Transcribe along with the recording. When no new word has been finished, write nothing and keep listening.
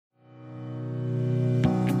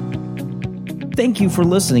Thank you for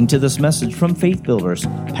listening to this message from Faith Builders.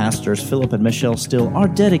 Pastors Philip and Michelle Steele are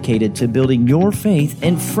dedicated to building your faith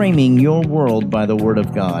and framing your world by the Word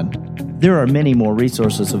of God. There are many more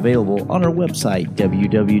resources available on our website,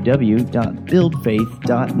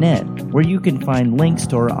 www.buildfaith.net, where you can find links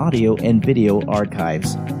to our audio and video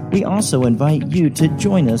archives. We also invite you to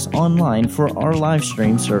join us online for our live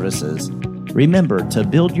stream services. Remember to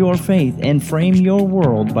build your faith and frame your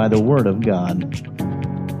world by the Word of God.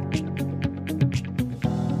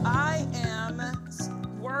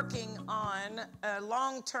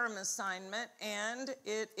 Long-term assignment, and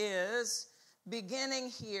it is beginning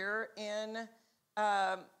here in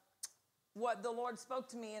what the Lord spoke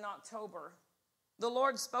to me in October. The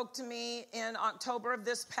Lord spoke to me in October of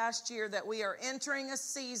this past year that we are entering a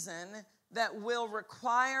season that will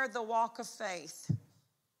require the walk of faith,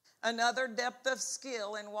 another depth of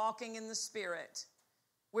skill in walking in the Spirit.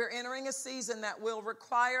 We're entering a season that will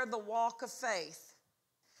require the walk of faith.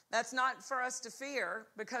 That's not for us to fear,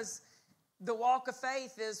 because the walk of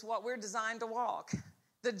faith is what we're designed to walk.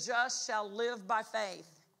 The just shall live by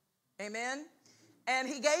faith. Amen? And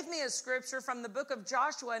he gave me a scripture from the book of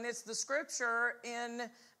Joshua, and it's the scripture in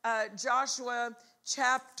Joshua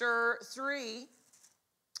chapter 3,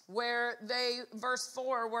 where verse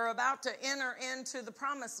 4, were about to enter into the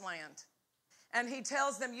promised land. And he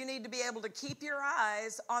tells them, you need to be able to keep your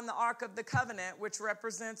eyes on the Ark of the Covenant, which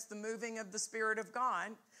represents the moving of the Spirit of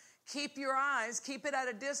God. Keep your eyes, keep it at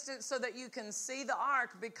a distance so that you can see the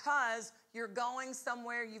ark, because you're going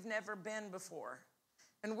somewhere you've never been before.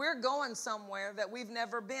 And we're going somewhere that we've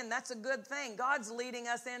never been. That's a good thing. God's leading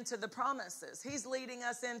us into the promises. He's leading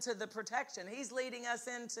us into the protection. He's leading us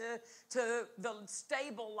into the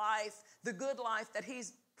stable life, the good life that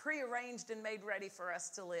He's prearranged and made ready for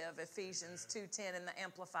us to live, Ephesians 2:10 in the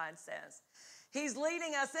Amplified says. He's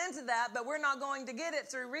leading us into that, but we're not going to get it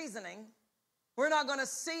through reasoning. We're not going to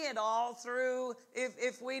see it all through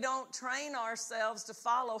if we don't train ourselves to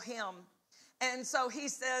follow Him. And so he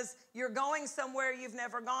says, you're going somewhere you've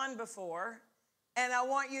never gone before, and I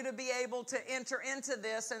want you to be able to enter into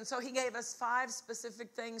this. And so he gave us 5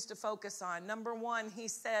 specific things to focus on. Number 1, he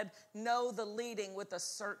said, know the leading with a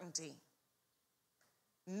certainty.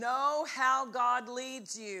 Know how God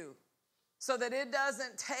leads you, so that it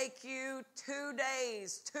doesn't take you 2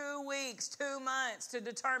 days, 2 weeks, 2 months to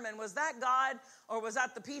determine, was that God or was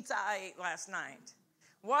that the pizza I ate last night?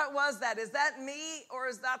 What was that? Is that me or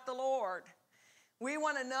is that the Lord? We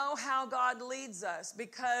want to know how God leads us,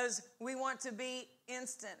 because we want to be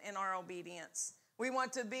instant in our obedience. We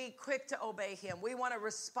want to be quick to obey Him. We want to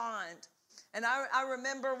respond. And I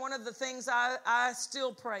remember one of the things I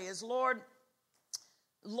still pray is, Lord,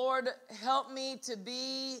 help me to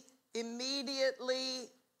be immediately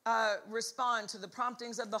respond to the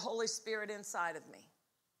promptings of the Holy Spirit inside of me.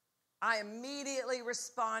 I immediately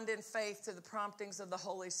respond in faith to the promptings of the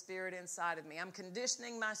Holy Spirit inside of me. I'm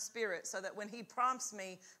conditioning my spirit so that when He prompts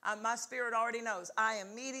me, my spirit already knows. I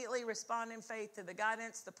immediately respond in faith to the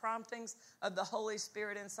guidance, the promptings of the Holy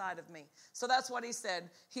Spirit inside of me. So that's what he said.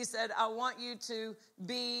 He said, I want you to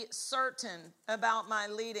be certain about my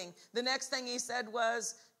leading. The next thing he said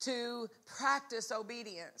was to practice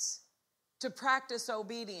obedience. To practice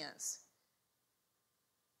obedience.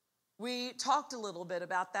 We talked a little bit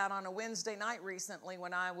about that on a Wednesday night recently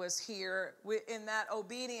when I was here. In that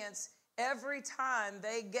obedience, every time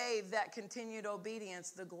they gave that continued obedience,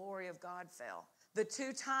 the glory of God fell. The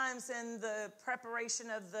 2 times in the preparation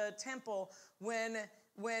of the temple, when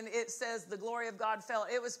it says the glory of God fell,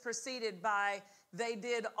 it was preceded by, they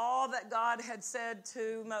did all that God had said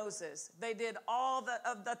to Moses. They did all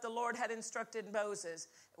that the Lord had instructed Moses.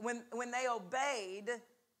 When they obeyed,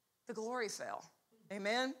 the glory fell.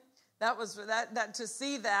 Amen? That was that to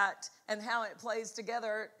see that and how it plays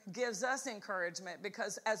together gives us encouragement,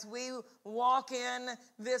 because as we walk in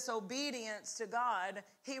this obedience to God,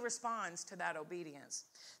 He responds to that obedience.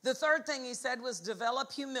 The third thing he said was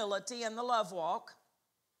develop humility and the love walk.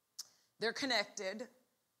 They're connected.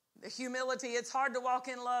 The humility, it's hard to walk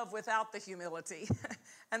in love without the humility.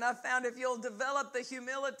 And I found if you'll develop the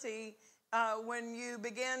humility, when you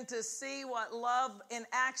begin to see what love in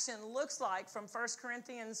action looks like from 1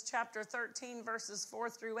 Corinthians chapter 13, verses 4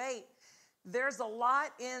 through 8, there's a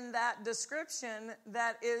lot in that description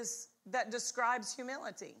that describes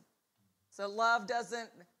humility. So love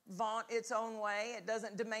doesn't vaunt its own way. It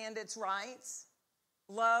doesn't demand its rights.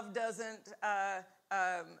 Love doesn't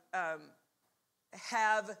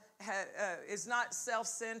is not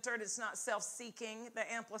self-centered. It's not self-seeking, the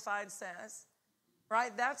Amplified says.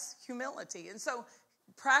 Right? That's humility. And so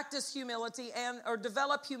practice humility or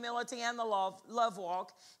develop humility and the love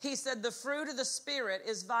walk. He said the fruit of the Spirit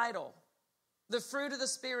is vital. The fruit of the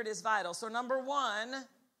Spirit is vital. So number 1,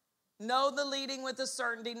 know the leading with a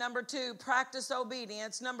certainty. Number 2, practice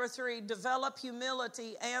obedience. Number 3, develop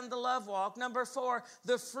humility and the love walk. Number 4,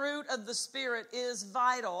 the fruit of the Spirit is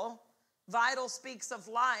vital. Vital speaks of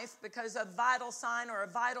life, because a vital sign or a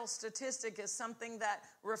vital statistic is something that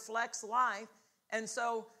reflects life. And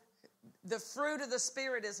so the fruit of the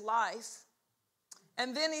Spirit is life.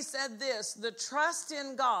 And then he said this, the trust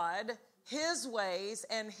in God, His ways,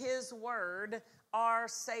 and His word are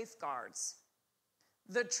safeguards.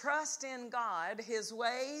 The trust in God, His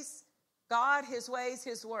ways,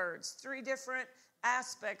 His words. 3 different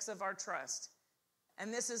aspects of our trust.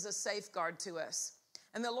 And this is a safeguard to us.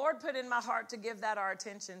 And the Lord put in my heart to give that our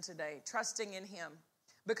attention today, trusting in Him,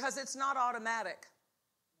 because it's not automatic.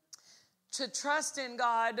 To trust in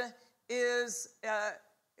God is,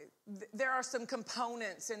 there are some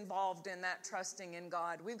components involved in that trusting in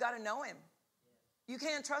God. We've got to know Him. You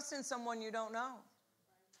can't trust in someone you don't know.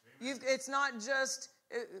 It's not just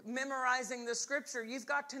memorizing the scripture. You've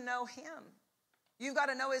got to know Him. You've got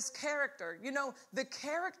to know His character. You know, the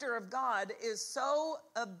character of God is so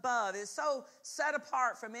above, is so set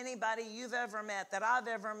apart from anybody you've ever met, that I've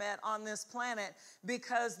ever met on this planet,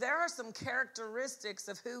 because there are some characteristics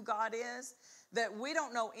of who God is that we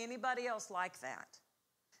don't know anybody else like that.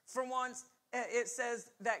 For once, it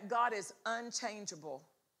says that God is unchangeable.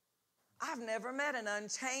 I've never met an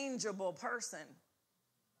unchangeable person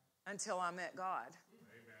until I met God.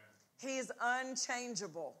 Amen. He's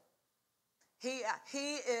unchangeable. He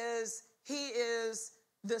is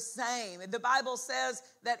the same. The Bible says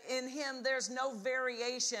that in Him there's no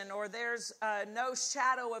variation, or there's no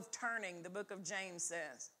shadow of turning, the book of James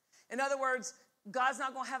says. In other words, God's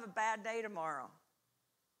not going to have a bad day tomorrow.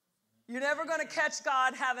 You're never going to catch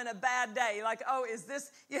God having a bad day. Like, oh, is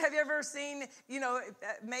this, have you ever seen,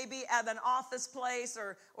 maybe at an office place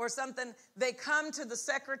or something, they come to the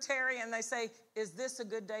secretary and they say, is this a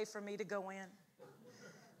good day for me to go in?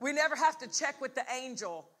 We never have to check with the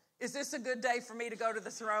angel. Is this a good day for me to go to the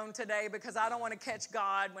throne today? Because I don't want to catch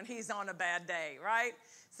God when He's on a bad day, right?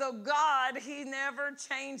 So God, He never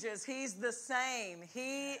changes. He's the same.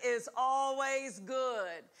 He is always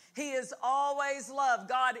good. He is always love.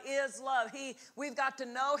 God is love. We've got to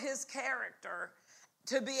know His character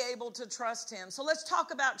to be able to trust Him. So let's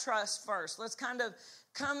talk about trust first. Let's kind of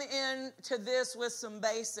come into this with some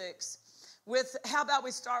basics. How about we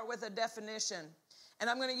start with a definition? And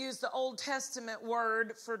I'm going to use the Old Testament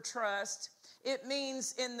word for trust. It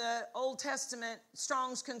means in the Old Testament,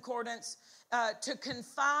 Strong's Concordance, to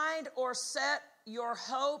confide or set your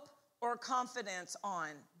hope or confidence on.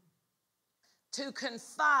 To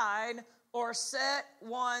confide or set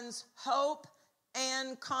one's hope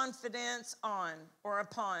and confidence on or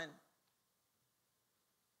upon.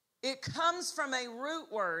 It comes from a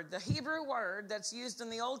root word, the Hebrew word that's used in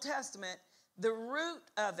the Old Testament. The root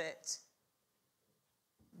of it,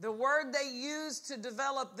 the word they used to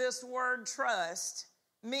develop this word trust,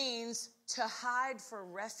 means to hide for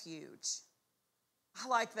refuge. I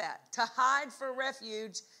like that. To hide for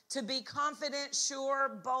refuge, to be confident,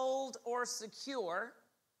 sure, bold, or secure,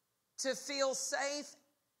 to feel safe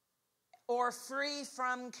or free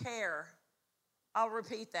from care. I'll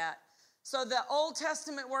repeat that. So the Old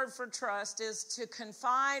Testament word for trust is to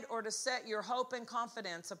confide or to set your hope and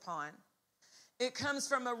confidence upon. It comes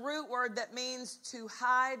from a root word that means to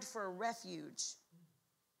hide for refuge.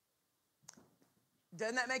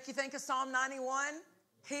 Doesn't that make you think of Psalm 91?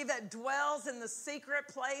 He that dwells in the secret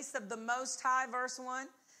place of the Most High, verse 1.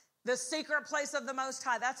 The secret place of the Most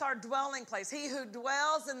High, that's our dwelling place. He who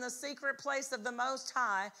dwells in the secret place of the Most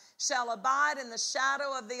High shall abide in the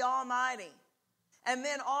shadow of the Almighty. And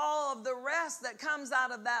then all of the rest that comes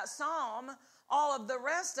out of that psalm, all of the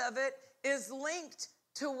rest of it is linked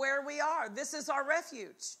to where we are. This is our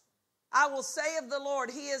refuge. I will say of the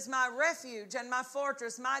Lord, He is my refuge and my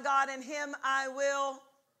fortress, my God, in Him I will.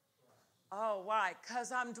 Oh, why?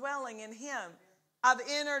 Because I'm dwelling in Him. I've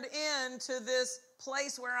entered into this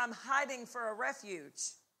place where I'm hiding for a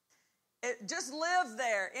refuge. Just live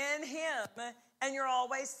there in Him and you're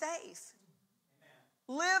always safe.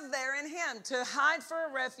 Live there in Him, to hide for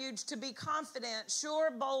a refuge, to be confident,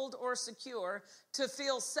 sure, bold, or secure, to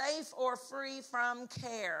feel safe or free from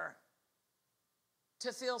care.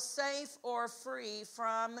 To feel safe or free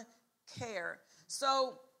from care.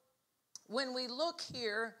 So when we look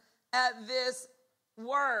here at this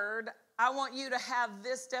word, I want you to have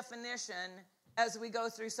this definition as we go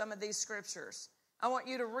through some of these scriptures. I want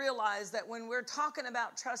you to realize that when we're talking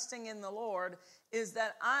about trusting in the Lord, is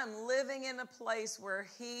that I'm living in a place where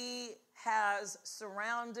He has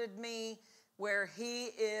surrounded me, where He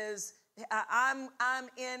is I'm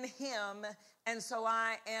in him, and so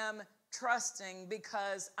I am trusting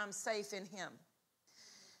because I'm safe in him.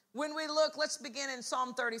 When we look, let's begin in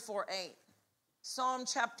Psalm 34:8. Psalm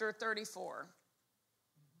chapter 34.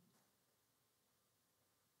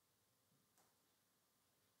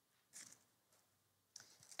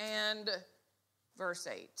 And verse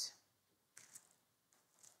 8.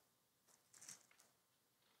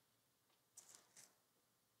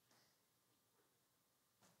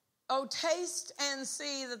 Oh, taste and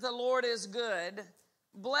see that the Lord is good.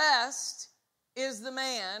 Blessed is the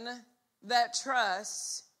man that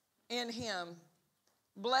trusts in him.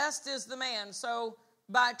 Blessed is the man. So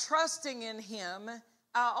by trusting in him,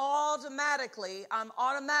 I'm automatically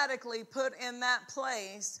put in that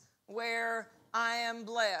place where I am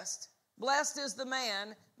blessed. Blessed is the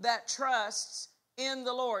man that trusts in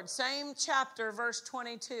the Lord. Same chapter, verse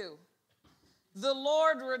 22. The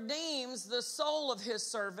Lord redeems the soul of his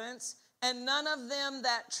servants, and none of them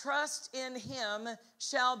that trust in him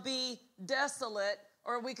shall be desolate,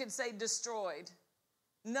 or we could say destroyed.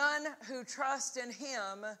 None who trust in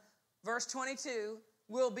him, verse 22,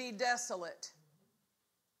 will be desolate.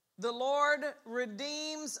 The Lord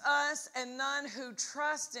redeems us, and none who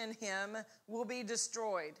trust in him will be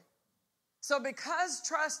destroyed. So because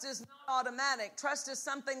trust is not automatic, trust is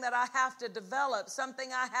something that I have to develop,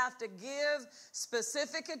 something I have to give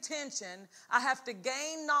specific attention. I have to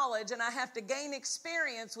gain knowledge, and I have to gain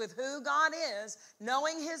experience with who God is,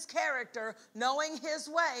 knowing his character, knowing his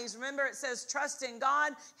ways. Remember, it says trust in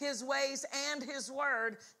God, his ways, and his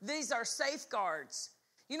word. These are safeguards.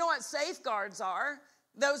 You know what safeguards are?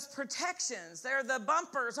 Those protections. They're the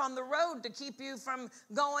bumpers on the road to keep you from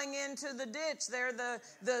going into the ditch. They're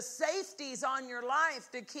the safeties on your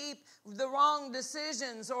life to keep the wrong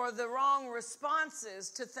decisions or the wrong responses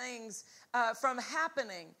to things from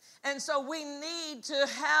happening. And so we need to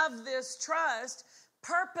have this trust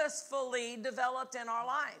purposefully developed in our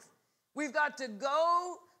life. We've got to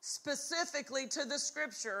go specifically to the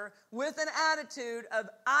scripture with an attitude of,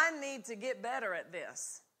 I need to get better at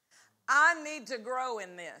this. I need to grow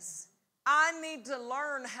in this. I need to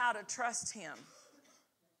learn how to trust him.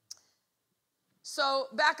 So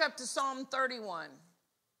back up to Psalm 31.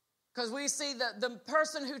 Because we see that the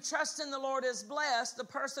person who trusts in the Lord is blessed. The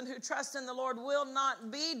person who trusts in the Lord will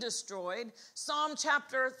not be destroyed. Psalm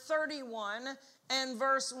chapter 31 and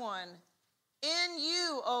verse 1. In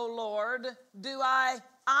you, O Lord, do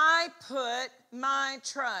I put my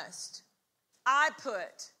trust. I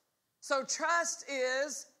put. So trust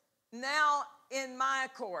is now in my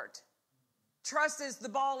court. Trust is the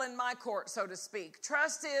ball in my court, so to speak.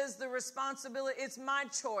 Trust is the responsibility. It's my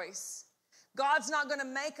choice. God's not going to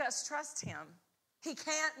make us trust him. He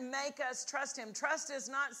can't make us trust him. Trust is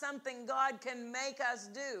not something God can make us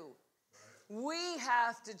do. We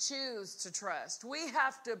have to choose to trust. We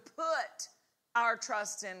have to put our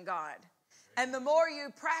trust in God. And the more you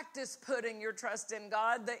practice putting your trust in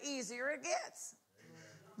God, the easier it gets.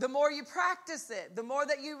 The more you practice it, the more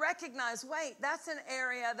that you recognize, wait, that's an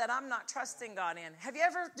area that I'm not trusting God in. Have you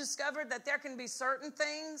ever discovered that there can be certain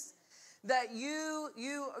things that you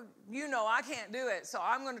know I can't do it, so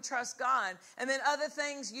I'm going to trust God. And then other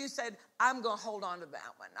things you said, I'm going to hold on to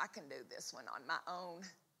that one. I can do this one on my own.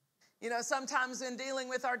 You know, sometimes in dealing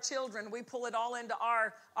with our children, we pull it all into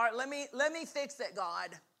our let me fix it,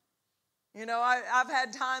 God. You know, I've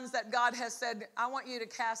had times that God has said, I want you to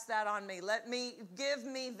cast that on me. Give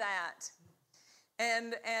me that.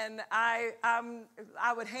 And I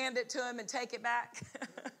would hand it to him and take it back.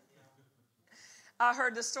 I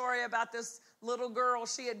heard the story about this little girl.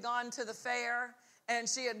 She had gone to the fair, and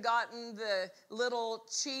she had gotten the little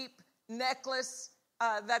cheap necklace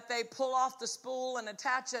that they pull off the spool and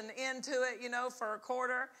attach an end to it, you know, for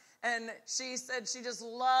 $0.25. And she said she just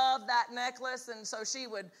loved that necklace, and so she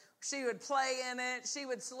would play in it. She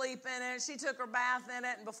would sleep in it. She took her bath in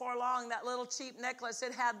it, and before long, that little cheap necklace,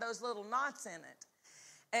 it had those little knots in it.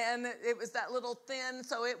 And it was that little thin,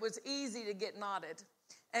 so it was easy to get knotted.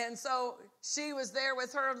 And so she was there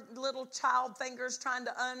with her little child fingers trying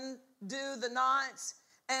to undo the knots.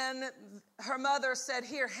 And her mother said,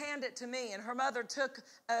 here, hand it to me. And her mother took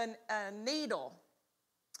a needle,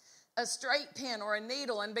 a straight pin or a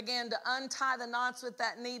needle, and began to untie the knots with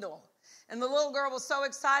that needle. And the little girl was so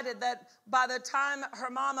excited that by the time her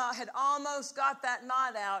mama had almost got that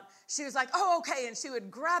knot out, she was like, oh, okay. And she would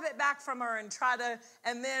grab it back from her and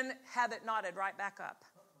then have it knotted right back up.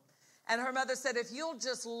 And her mother said, if you'll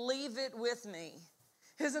just leave it with me.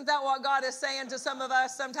 Isn't that what God is saying to some of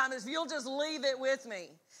us sometimes? If you'll just leave it with me.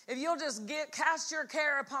 If you'll just cast your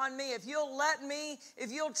care upon me. If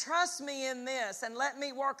you'll trust me in this and let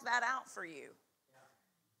me work that out for you.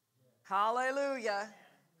 Hallelujah.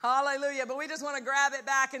 Hallelujah. But we just want to grab it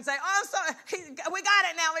back and say, oh, we got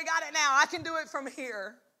it now. We got it now. I can do it from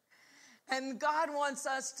here. And God wants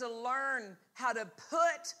us to learn how to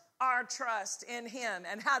put our trust in him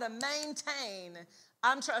and how to maintain.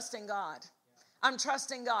 I'm trusting God. I'm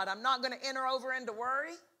trusting God. I'm not going to enter over into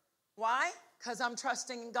worry. Why? Because I'm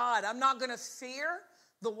trusting God. I'm not going to fear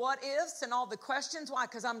the what ifs and all the questions. Why?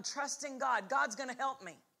 Because I'm trusting God. God's going to help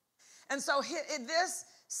me. And so this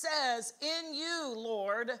says, in you,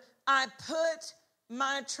 Lord, I put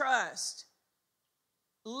my trust.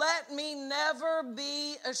 Let me never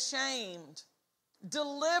be ashamed.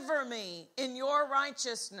 Deliver me in your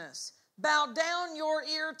righteousness. Bow down your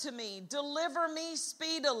ear to me. Deliver me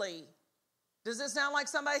speedily. Does this sound like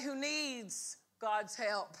somebody who needs God's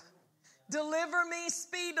help? Deliver me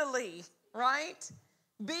speedily, right?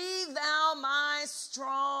 Be thou my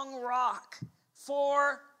strong rock,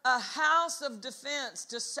 for a house of defense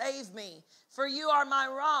to save me. For you are my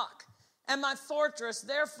rock and my fortress.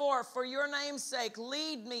 Therefore, for your name's sake,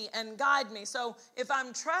 lead me and guide me. So if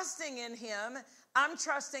I'm trusting in him, I'm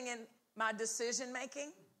trusting in my decision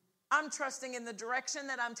making. I'm trusting in the direction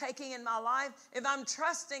that I'm taking in my life. If I'm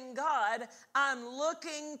trusting God, I'm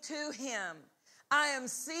looking to him. I am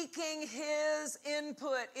seeking his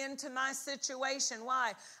input into my situation.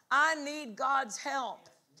 Why? I need God's help.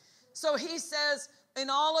 So he says, in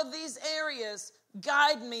all of these areas,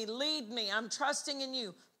 guide me, lead me. I'm trusting in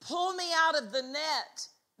you. Pull me out of the net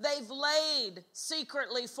they've laid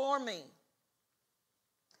secretly for me.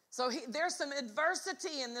 So there's some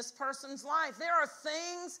adversity in this person's life. There are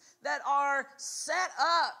things that are set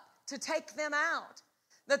up to take them out.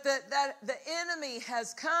 That the enemy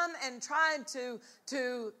has come and tried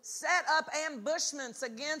to set up ambushments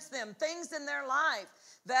against them. Things in their life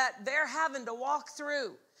that they're having to walk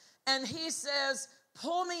through. And he says,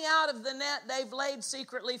 pull me out of the net they've laid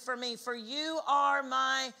secretly for me, for you are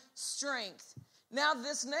my strength. Now,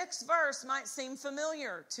 this next verse might seem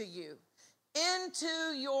familiar to you.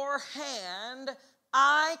 Into your hand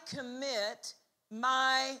I commit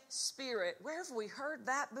my spirit. Where have we heard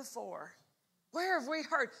that before? Where have we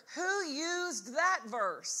heard? Who used that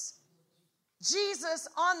verse? Jesus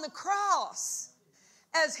on the cross,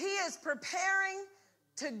 as he is preparing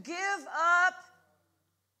to give up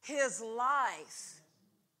his life.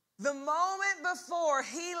 The moment before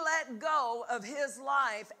he let go of his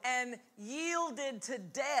life and yielded to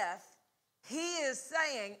death, he is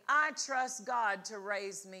saying, I trust God to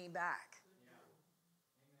raise me back.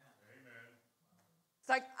 Amen. It's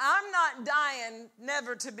like, I'm not dying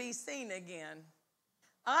never to be seen again.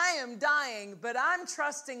 I am dying, but I'm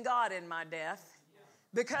trusting God in my death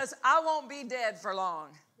because I won't be dead for long.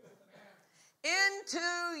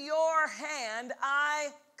 Into your hand I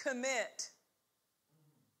commit.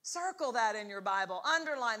 Circle that in your Bible.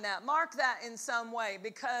 Underline that. Mark that in some way,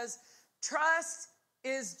 because trust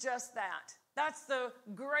is just that. That's the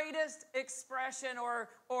greatest expression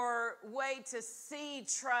or way to see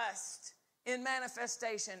trust in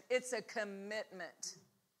manifestation. It's a commitment.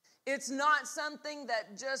 It's not something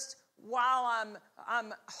that just while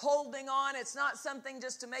I'm holding on, it's not something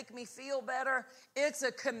just to make me feel better. It's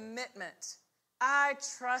a commitment. I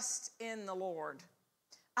trust in the Lord.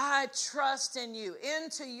 I trust in you.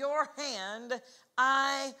 Into your hand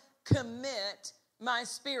I commit my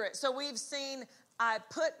spirit. So we've seen, I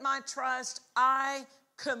put my trust, I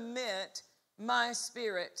commit my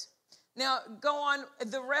spirit. Now go on,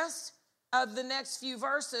 the rest of the next few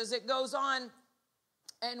verses, it goes on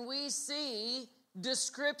and we see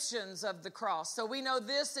descriptions of the cross. So we know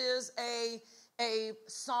this is a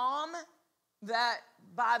psalm that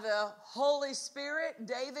by the Holy Spirit,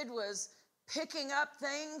 David was picking up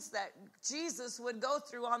things that Jesus would go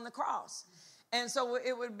through on the cross. And so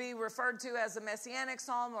it would be referred to as a messianic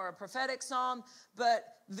psalm or a prophetic psalm. But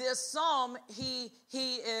this psalm, he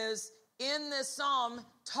is in this psalm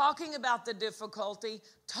talking about the difficulty,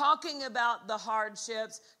 talking about the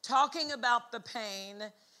hardships, talking about the pain.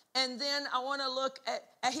 And then I want to look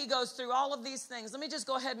at, he goes through all of these things. Let me just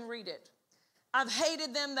go ahead and read it. I've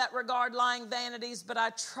hated them that regard lying vanities, but I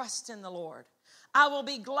trust in the Lord. I will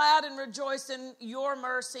be glad and rejoice in your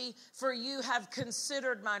mercy, for you have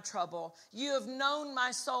considered my trouble. You have known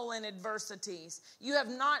my soul in adversities. You have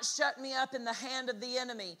not shut me up in the hand of the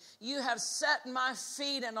enemy. You have set my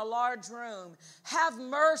feet in a large room. Have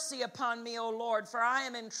mercy upon me, O Lord, for I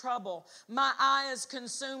am in trouble. My eye is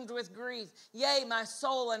consumed with grief, yea, my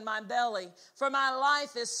soul and my belly. For my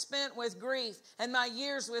life is spent with grief, and my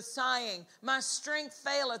years with sighing. My strength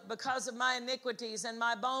faileth because of my iniquities, and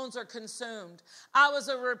my bones are consumed. I was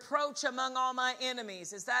a reproach among all my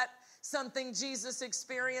enemies. Is that something Jesus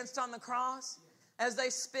experienced on the cross? as they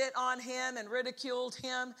spit on him and ridiculed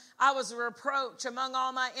him. I was a reproach among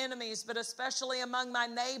all my enemies, but especially among my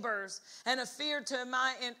neighbors, and a fear to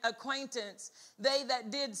my acquaintance. They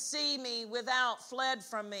that did see me without fled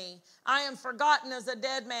from me. I am forgotten as a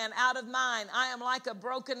dead man out of mind. I am like a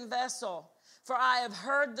broken vessel. For I have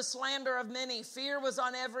heard the slander of many. Fear was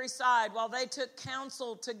on every side. While they took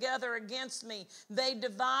counsel together against me, they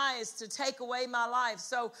devised to take away my life.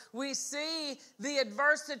 So we see the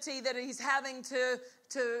adversity that he's having to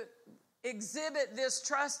exhibit this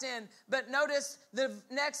trust in. But notice the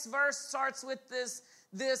next verse starts with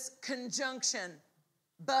this conjunction.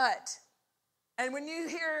 But. And when you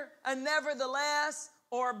hear a nevertheless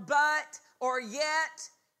or but or yet,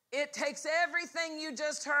 it takes everything you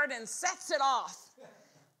just heard and sets it off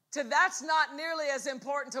to that's not nearly as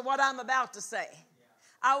important to what I'm about to say.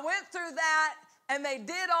 I went through that, and they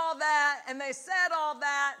did all that, and they said all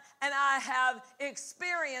that, and I have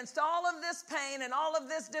experienced all of this pain and all of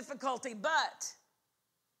this difficulty, but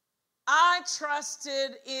I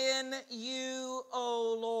trusted in you,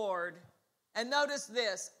 O Lord. And notice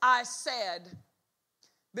this, I said,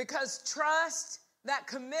 because trust, that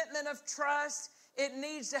commitment of trust, it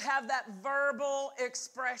needs to have that verbal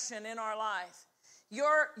expression in our life.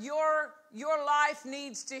 Your life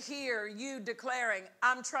needs to hear you declaring,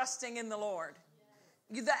 I'm trusting in the Lord.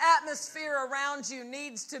 The atmosphere around you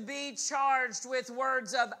needs to be charged with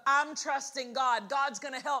words of, I'm trusting God. God's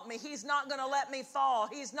going to help me. He's not going to let me fall.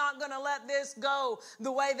 He's not going to let this go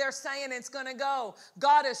the way they're saying it's going to go.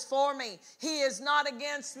 God is for me. He is not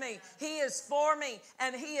against me. He is for me,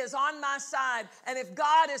 and He is on my side. And if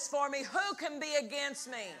God is for me, who can be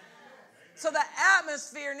against me? So the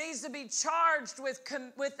atmosphere needs to be charged with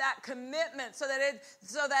that commitment so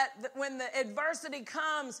that when the adversity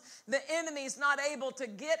comes, the enemy's not able to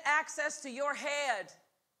get access to your head.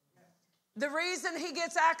 The reason he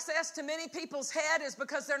gets access to many people's head is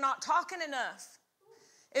because they're not talking enough.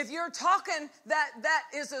 If you're talking, that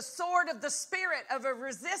is a sword of the spirit of a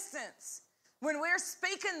resistance. When we're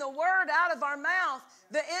speaking the word out of our mouth,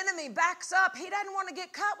 the enemy backs up. He doesn't want to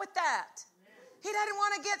get cut with that. He doesn't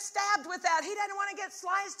want to get stabbed with that. He doesn't want to get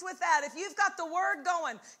sliced with that. If you've got the word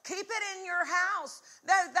going, keep it in your house.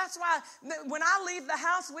 That's why when I leave the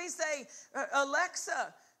house, we say,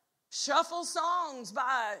 Alexa, shuffle songs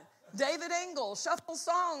by David Engel, shuffle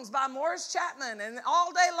songs by Morris Chapman, and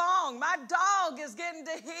all day long, my dog is getting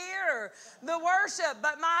to hear the worship,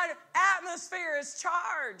 but my atmosphere is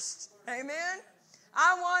charged. Amen?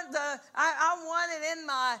 I want it in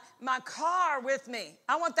my car with me.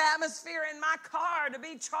 I want the atmosphere in my car to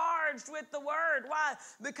be charged with the word. Why?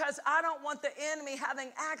 Because I don't want the enemy having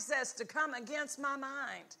access to come against my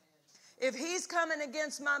mind. If he's coming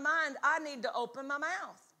against my mind, I need to open my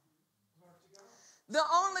mouth. The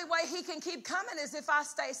only way he can keep coming is if I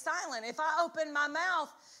stay silent. If I open my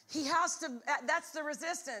mouth, that's the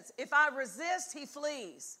resistance. If I resist, he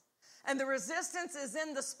flees. And the resistance is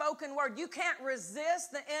in the spoken word. You can't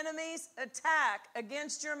resist the enemy's attack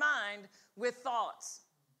against your mind with thoughts.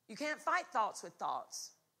 You can't fight thoughts with thoughts.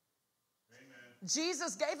 Amen.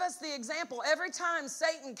 Jesus gave us the example. Every time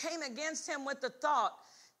Satan came against him with the thought,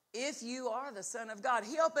 if you are the Son of God,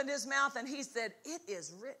 he opened his mouth and he said, it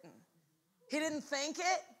is written. He didn't think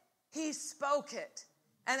it, he spoke it.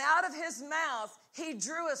 And out of his mouth, he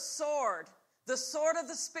drew a sword, the sword of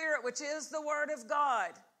the Spirit, which is the word of God.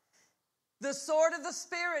 The sword of the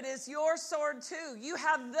Spirit is your sword too. You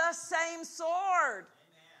have the same sword.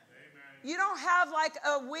 Amen. You don't have like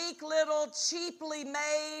a weak little cheaply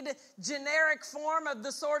made generic form of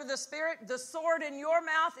the sword of the Spirit. The sword in your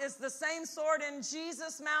mouth is the same sword in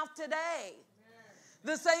Jesus' mouth today. Amen.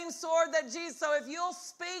 The same sword that Jesus, so if you'll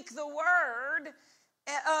speak the word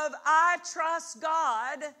of I trust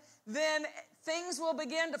God, then things will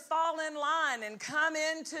begin to fall in line and come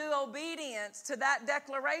into obedience to that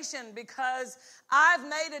declaration, because I've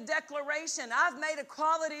made a declaration. I've made a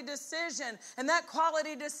quality decision, and that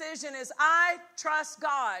quality decision is I trust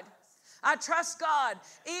God. I trust God.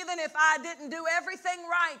 Even if I didn't do everything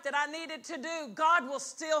right that I needed to do, God will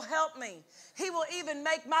still help me. He will even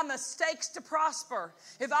make my mistakes to prosper.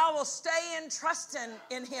 If I will stay in trusting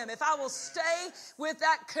in Him, if I will stay with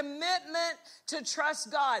that commitment to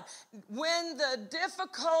trust God. When the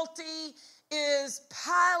difficulty is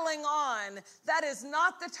piling on, that is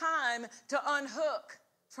not the time to unhook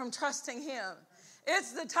from trusting Him.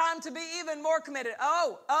 It's the time to be even more committed.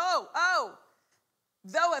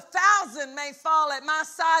 Though 1,000 may fall at my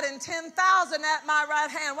side and 10,000 at my right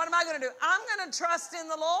hand, what am I going to do? I'm going to trust in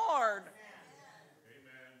the Lord.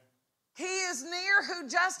 Amen. He is near who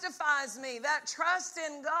justifies me. That trust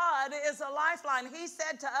in God is a lifeline. He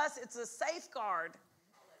said to us, it's a safeguard.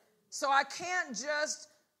 So I can't just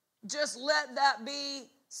let that be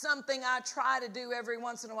something I try to do every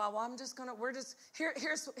once in a while. Well,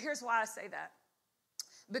 here's why I say that.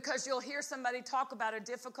 Because you'll hear somebody talk about a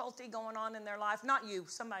difficulty going on in their life, not you,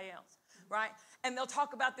 somebody else, right? And they'll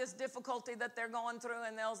talk about this difficulty that they're going through,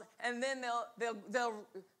 and then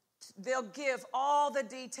they'll give all the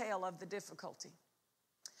detail of the difficulty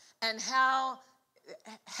and how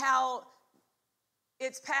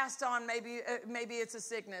it's passed on. Maybe it's a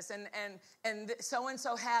sickness, and so and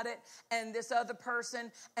so had it, and this other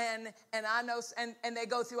person, and I know, and they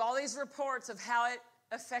go through all these reports of how it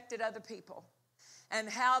affected other people. And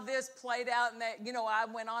how this played out, and I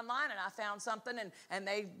went online and I found something, and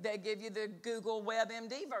they give you the Google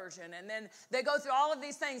WebMD version, and then they go through all of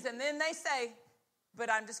these things, and then they say, but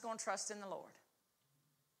I'm just going to trust in the Lord.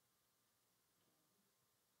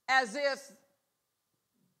 As if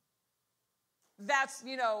that's,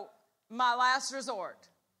 my last resort.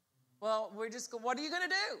 Well, what are you going to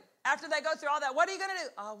do? After they go through all that, what are you going to do?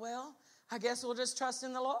 Oh, well, I guess we'll just trust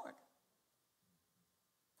in the Lord.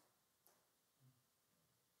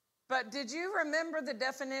 But did you remember the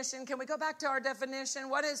definition? Can we go back to our definition?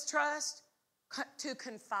 What is trust? To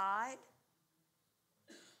confide.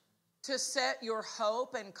 To set your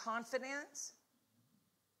hope and confidence.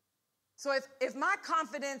 So if my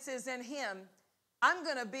confidence is in him, I'm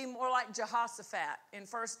going to be more like Jehoshaphat in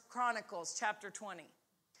 1 Chronicles chapter 20.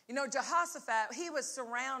 Jehoshaphat, he was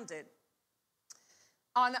surrounded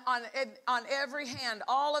on every hand.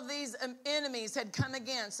 All of these enemies had come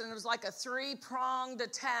against, and it was like a three-pronged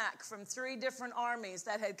attack from three different armies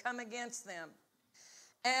that had come against them.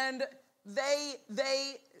 And they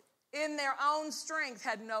in their own strength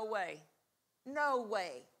had no way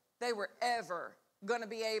they were ever going to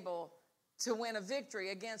be able to win a victory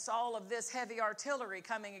against all of this heavy artillery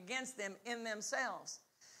coming against them in themselves.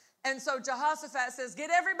 And so Jehoshaphat says, get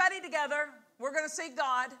everybody together. We're going to seek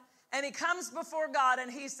God. And he comes before God and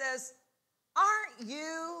he says, aren't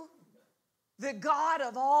you the God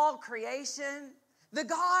of all creation? The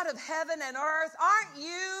God of heaven and earth? Aren't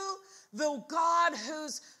you the God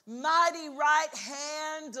whose mighty right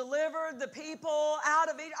hand delivered the people out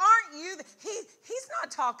of Egypt? Aren't you? He's not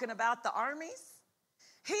talking about the armies.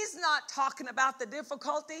 He's not talking about the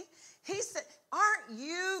difficulty. He said, aren't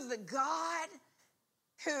you the God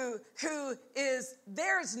who is,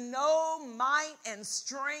 there's no might and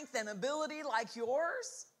strength and ability like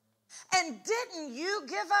yours? And didn't you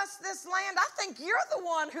give us this land? I think you're the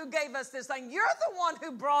one who gave us this land. You're the one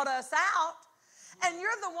who brought us out. And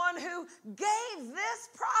you're the one who gave this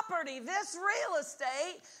property, this real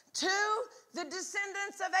estate, to the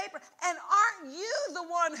descendants of Abraham. And aren't you the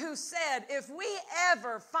one who said, if we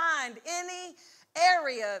ever find any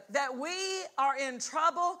area that we are in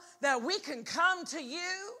trouble, that we can come to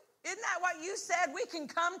you? Isn't that what you said? We can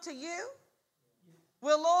come to you?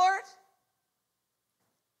 Well, Lord,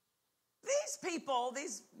 these people,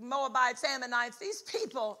 these Moabites, Ammonites, these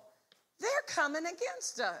people, they're coming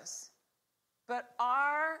against us. But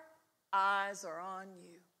our eyes are on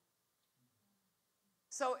you.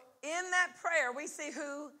 So in that prayer, we see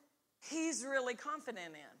who he's really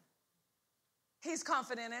confident in. He's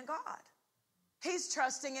confident in God. He's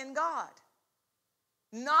trusting in God.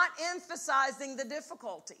 Not emphasizing the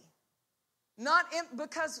difficulty.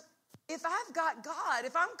 Because if I've got God,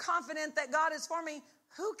 if I'm confident that God is for me,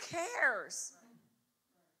 who cares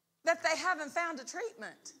that they haven't found a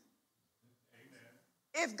treatment?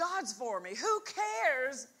 If God's for me, who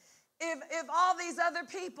cares if all these other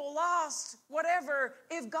people lost whatever,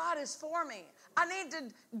 if God is for me? I need to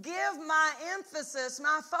give my emphasis,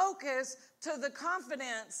 my focus to the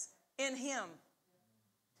confidence in him.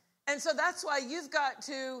 And so that's why you've got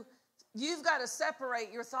to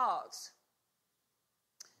separate your thoughts.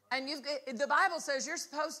 And the Bible says you're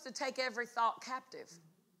supposed to take every thought captive.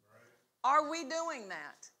 Are we doing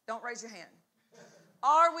that? Don't raise your hand.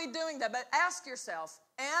 Are we doing that? But ask yourself,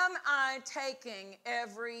 am I taking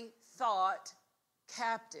every thought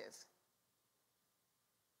captive?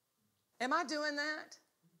 Am I doing that?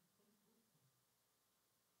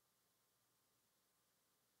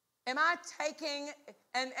 Am I taking,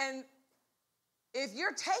 and if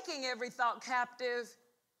you're taking every thought captive,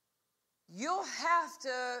 you'll have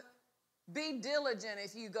to be diligent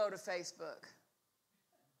if you go to Facebook.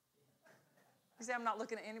 You say, I'm not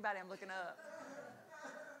looking at anybody, I'm looking up.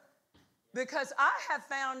 Because I have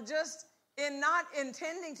found, just in not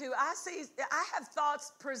intending to, I have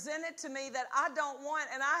thoughts presented to me that I don't want,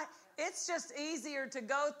 and it's just easier to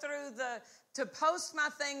go through to post my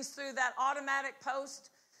things through that automatic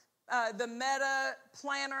post, the meta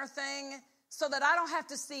planner thing, so that I don't have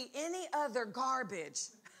to see any other garbage.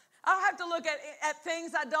 I'll have to look at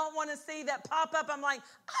things I don't want to see that pop up. I'm like,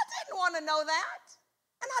 I didn't want to know that.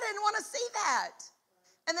 And I didn't want to see that.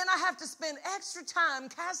 And then I have to spend extra time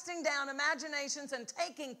casting down imaginations and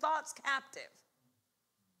taking thoughts captive.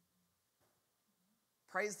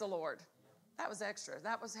 Praise the Lord. That was extra.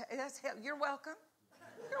 You're welcome.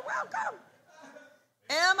 You're welcome.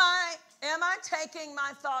 Am I taking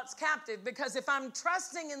my thoughts captive? Because if I'm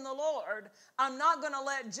trusting in the Lord, I'm not going to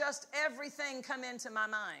let just everything come into my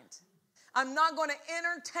mind. I'm not going to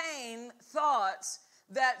entertain thoughts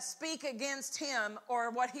that speak against him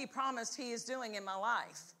or what he promised he is doing in my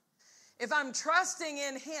life. If I'm trusting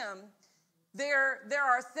in him, there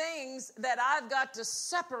are things that I've got to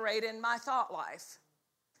separate in my thought life.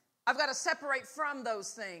 I've got to separate from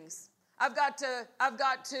those things. I've got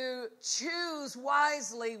to choose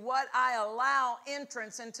wisely what I allow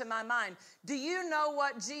entrance into my mind. Do you know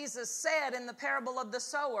what Jesus said in the parable of the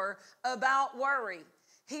sower about worry?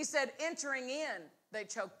 He said, entering in, they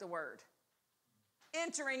choked the word.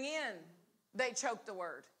 Entering in, they choke the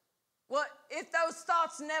word. Well, if those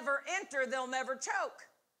thoughts never enter, they'll never choke.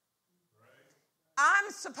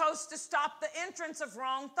 I'm supposed to stop the entrance of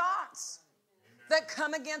wrong thoughts that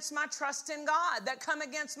come against my trust in God, that come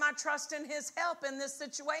against my trust in his help in this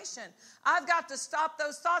situation. I've got to stop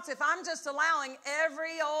those thoughts. If I'm just allowing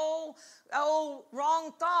every old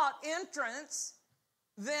wrong thought entrance,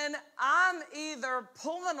 then I'm either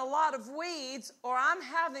pulling a lot of weeds or I'm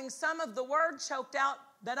having some of the word choked out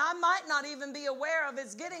that I might not even be aware of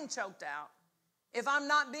is getting choked out. If I'm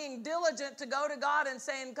not being diligent to go to God and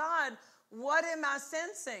saying, God, what am I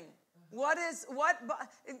sensing?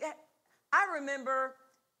 I remember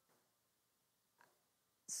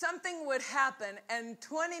something would happen and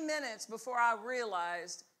 20 minutes before I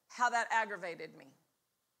realized how that aggravated me.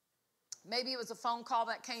 Maybe it was a phone call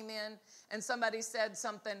that came in and somebody said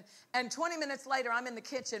something. And 20 minutes later, I'm in the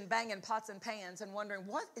kitchen banging pots and pans and wondering,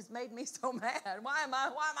 what has made me so mad? Why am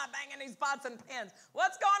I banging these pots and pans?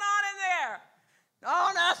 What's going on in there?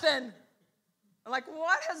 Oh, nothing. I'm like,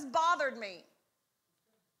 what has bothered me?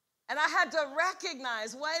 And I had to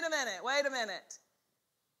recognize, wait a minute.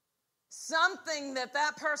 Something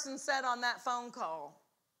that person said on that phone call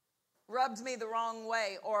rubbed me the wrong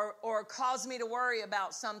way or caused me to worry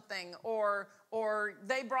about something or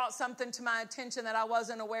they brought something to my attention that I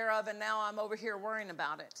wasn't aware of and now I'm over here worrying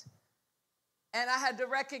about it. And I had to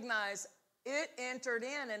recognize it entered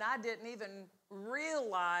in and I didn't even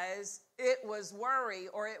realize it was worry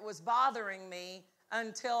or it was bothering me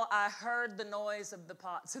until I heard the noise of the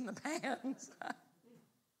pots and the pans.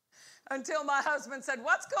 Until my husband said,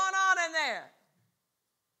 what's going on in there?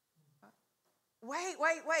 Wait.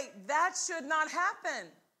 That should not happen.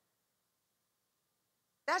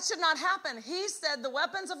 That should not happen. He said the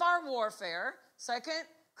weapons of our warfare, 2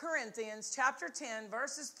 Corinthians chapter 10,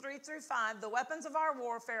 verses 3 through 5, the weapons of our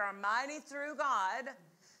warfare are mighty through God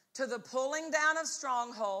to the pulling down of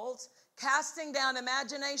strongholds, casting down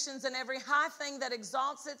imaginations and every high thing that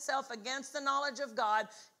exalts itself against the knowledge of God,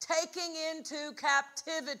 taking into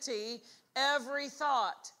captivity every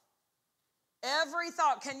thought. Every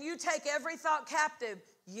thought. Can you take every thought captive?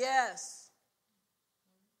 Yes.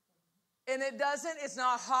 And it's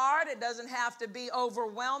not hard. It doesn't have to be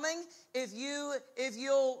overwhelming. If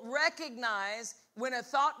you'll recognize when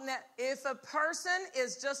if a person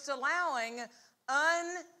is just allowing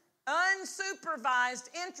unsupervised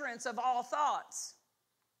entrance of all thoughts.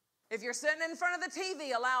 If you're sitting in front of the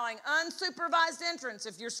TV allowing unsupervised entrance,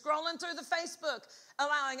 if you're scrolling through the Facebook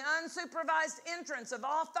allowing unsupervised entrance of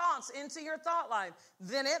all thoughts into your thought life,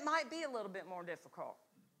 then it might be a little bit more difficult.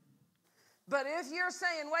 But if you're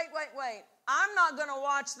saying, wait, I'm not going to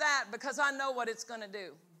watch that because I know what it's going to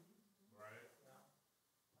do.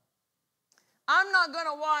 I'm not going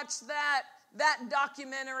to watch that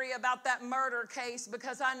documentary about that murder case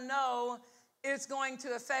because I know it's going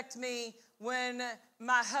to affect me when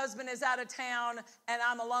my husband is out of town and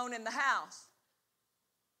I'm alone in the house.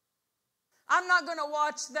 I'm not going to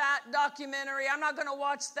watch that documentary. I'm not going to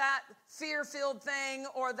watch that fear-filled thing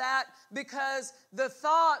or that because the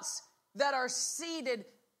thoughts that are seated,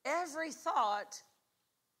 every thought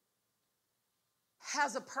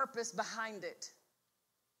has a purpose behind it.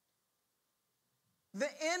 The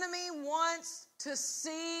enemy wants to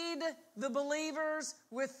seed the believers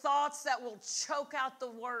with thoughts that will choke out the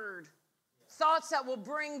word. Thoughts that will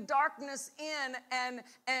bring darkness in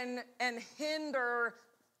and hinder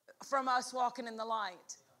from us walking in the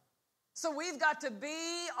light. So we've got to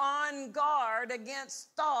be on guard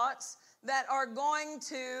against thoughts that are going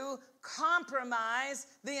to compromise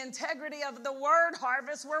the integrity of the word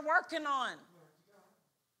harvest we're working on.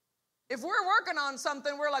 If we're working on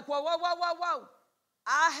something, we're like, whoa.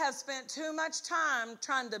 I have spent too much time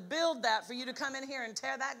trying to build that for you to come in here and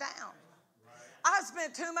tear that down. I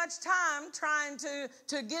spent too much time trying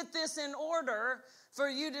to get this in order for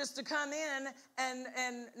you just to come in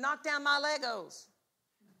and knock down my Legos.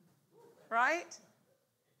 Right?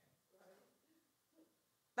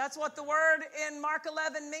 That's what the word in Mark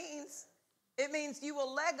 11 means. It means you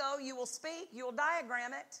will Lego, you will speak, you will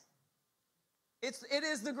diagram it. It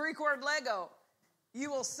is the Greek word Lego. You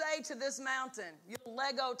will say to this mountain, you'll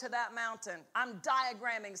Lego to that mountain. I'm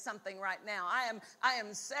diagramming something right now. I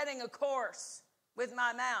am setting a course with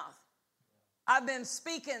my mouth. I've been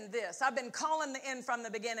speaking this. I've been calling the end from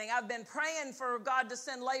the beginning. I've been praying for God to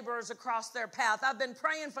send laborers across their path. I've been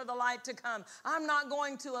praying for the light to come. I'm not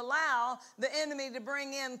going to allow the enemy to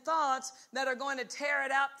bring in thoughts that are going to tear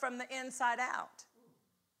it up from the inside out.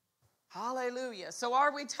 Hallelujah. So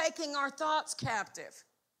are we taking our thoughts captive?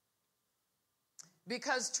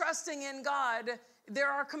 Because trusting in God, there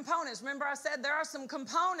are components. Remember I said there are some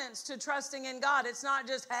components to trusting in God. It's not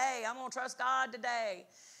just, hey, I'm going to trust God today.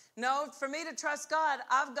 No, for me to trust God,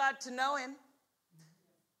 I've got to know him.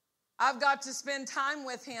 I've got to spend time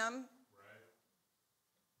with him.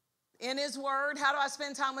 In his word. How do I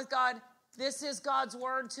spend time with God? This is God's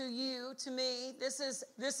word to you, to me. This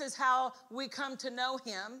is how we come to know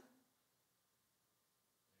him.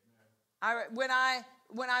 When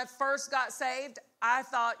I first got saved, I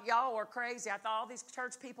thought y'all were crazy. I thought all these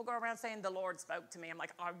church people go around saying the Lord spoke to me. I'm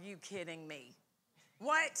like, are you kidding me?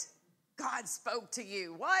 What? God spoke to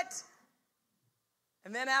you. What?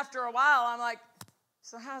 And then after a while, I'm like,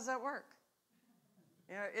 so how does that work?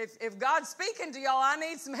 You know, if God's speaking to y'all, I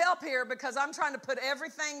need some help here because I'm trying to put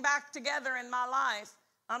everything back together in my life.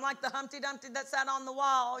 I'm like the Humpty Dumpty that sat on the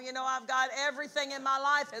wall. You know, I've got everything in my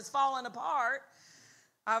life has fallen apart.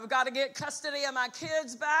 I've got to get custody of my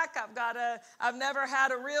kids back. I've never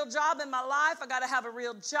had a real job in my life. I've got to have a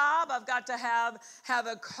real job. I've got to have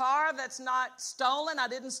a car that's not stolen. I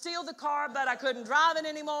didn't steal the car, but I couldn't drive it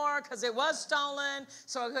anymore because it was stolen,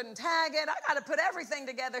 so I couldn't tag it. I got to put everything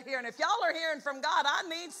together here. And if y'all are hearing from God, I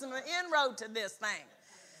need some inroad to this thing.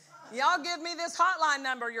 Y'all give me this hotline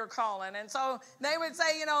number you're calling. And so they would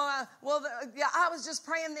say, you know, I was just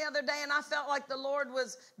praying the other day and I felt like the Lord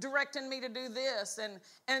was directing me to do this.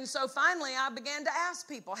 And so finally I began to ask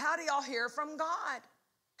people, how do y'all hear from God?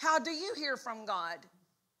 How do you hear from God?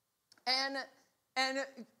 And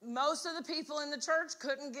most of the people in the church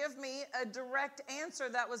couldn't give me a direct answer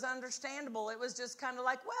that was understandable. It was just kind of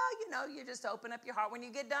like, well, you know, you just open up your heart. When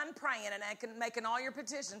you get done praying and making all your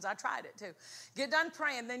petitions, I tried it too. Get done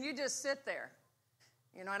praying, then you just sit there.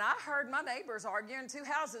 You know, and I heard my neighbors arguing 2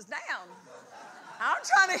 houses down. I'm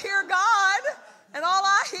trying to hear God, and all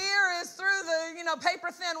I hear is through the, you know,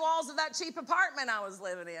 paper-thin walls of that cheap apartment I was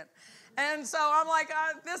living in. And so I'm like,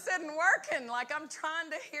 this isn't working. Like, I'm trying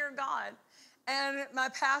to hear God. And my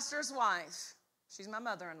pastor's wife, she's my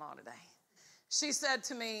mother-in-law today, she said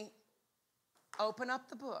to me, open up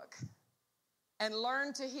the book and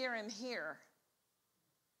learn to hear him here.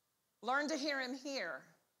 Learn to hear him here.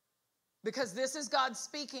 Because this is God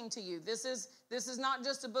speaking to you. This is not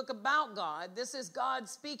just a book about God. This is God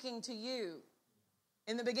speaking to you.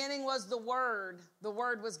 In the beginning was the Word. The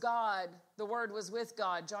Word was God. The Word was with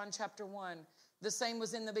God. John chapter 1. The same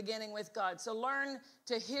was in the beginning with God. So learn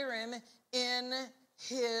to hear him in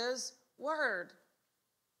his word.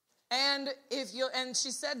 And she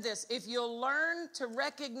said this, if you'll learn to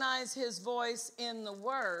recognize his voice in the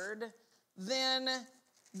word, then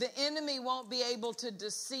the enemy won't be able to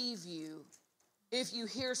deceive you if you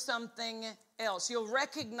hear something else. You'll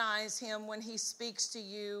recognize him when he speaks to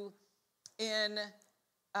you in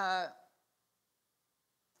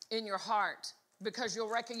your heart. Because you'll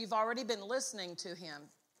reckon you've already been listening to him.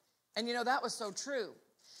 And you know, that was so true.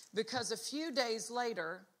 Because a few days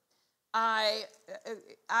later, I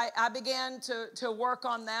began to work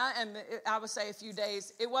on that. And I would say a few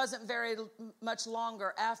days. It wasn't very much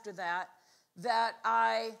longer after that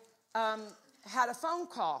I had a phone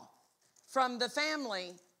call from the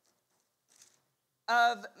family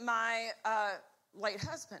of my late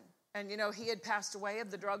husband. And you know, he had passed away of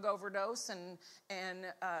the drug overdose and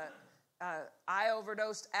I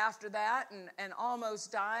overdosed after that and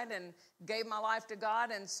almost died and gave my life to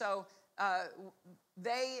God. And so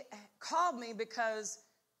they called me because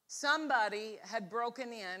somebody had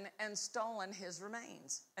broken in and stolen his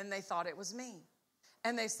remains. And they thought it was me.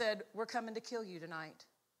 And they said, we're coming to kill you tonight.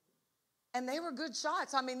 And they were good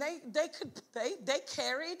shots. I mean, they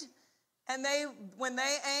carried, and when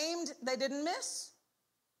they aimed, they didn't miss.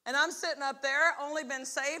 And I'm sitting up there, only been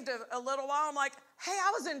saved a little while. I'm like, hey,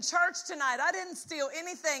 I was in church tonight. I didn't steal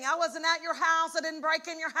anything. I wasn't at your house. I didn't break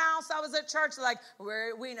in your house. I was at church. Like,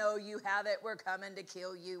 we know you have it. We're coming to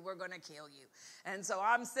kill you. We're going to kill you. And so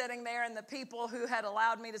I'm sitting there, and the people who had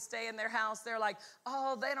allowed me to stay in their house, they're like,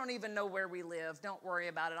 oh, they don't even know where we live. Don't worry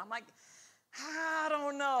about it. I'm like, I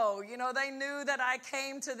don't know. You know, they knew that I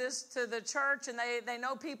came to the church, and they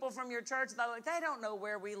know people from your church. They're like, they don't know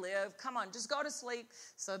where we live. Come on, just go to sleep.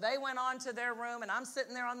 So they went on to their room, and I'm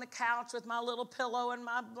sitting there on the couch with my little pillow and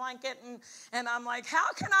my blanket, and I'm like,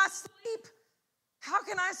 how can I sleep? How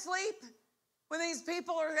can I sleep when these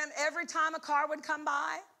people are, and every time a car would come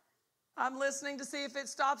by, I'm listening to see if it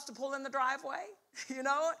stops to pull in the driveway. You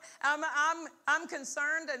know, I'm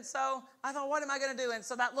concerned, and so I thought, what am I going to do? And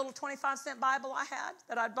so that little 25-cent Bible I had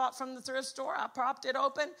that I'd bought from the thrift store, I propped it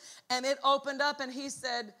open, and it opened up, and he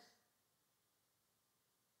said,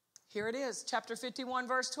 here it is, chapter 51,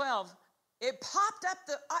 verse 12. It popped up,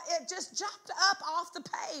 it just jumped up off the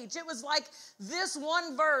page. It was like this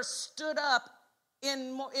one verse stood up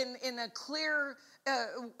in a clear,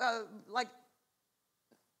 like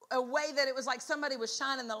a way that it was like somebody was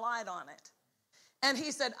shining the light on it. And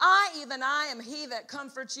he said, even I am he that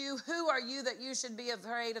comforts you. Who are you that you should be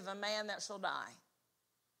afraid of a man that shall die?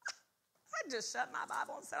 I just shut my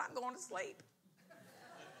Bible and said, I'm going to sleep.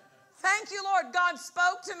 Thank you, Lord. God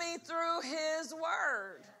spoke to me through his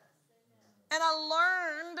word. And I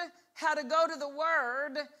learned how to go to the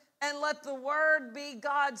word and let the word be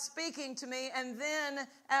God speaking to me. And then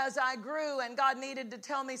as I grew and God needed to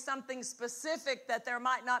tell me something specific that there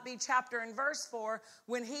might not be chapter and verse for,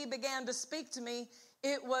 when he began to speak to me,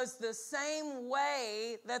 it was the same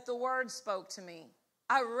way that the word spoke to me.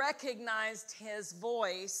 I recognized his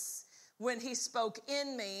voice when he spoke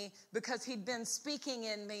in me because he'd been speaking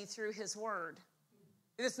in me through his word.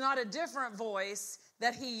 It's not a different voice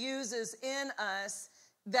that he uses in us.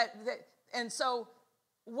 And so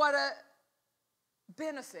what a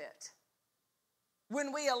benefit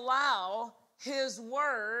when we allow his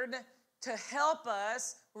word to help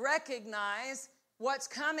us recognize what's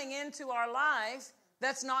coming into our life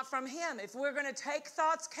that's not from him. If we're going to take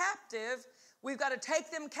thoughts captive, we've got to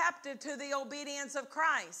take them captive to the obedience of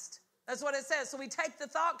Christ. That's what it says. So we take the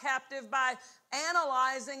thought captive by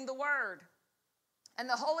analyzing the word. And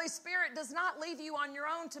the Holy Spirit does not leave you on your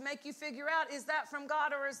own to make you figure out, is that from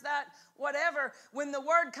God or is that whatever? When the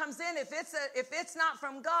word comes in, if it's not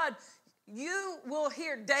from God, you will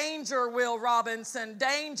hear danger, Will Robinson,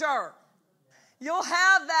 danger. You'll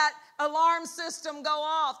have that alarm system go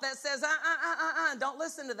off that says, don't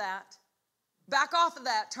listen to that. Back off of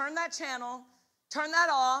that. Turn that channel. Turn that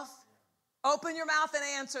off. Open your mouth and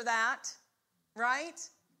answer that. Right?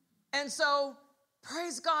 And so,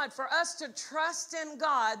 praise God, for us to trust in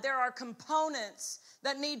God, there are components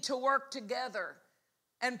that need to work together.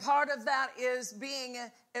 And part of that is being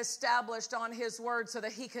established on his word so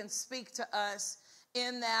that he can speak to us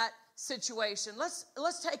in that situation. Let's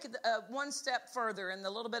take it one step further in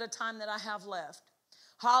the little bit of time that I have left.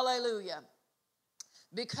 Hallelujah.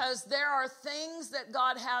 Because there are things that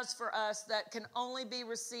God has for us that can only be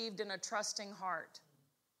received in a trusting heart.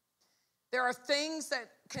 There are things that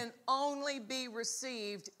can only be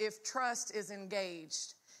received if trust is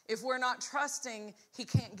engaged. If we're not trusting, he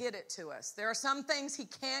can't get it to us. There are some things he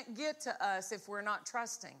can't get to us if we're not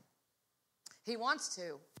trusting. He wants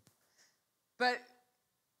to, but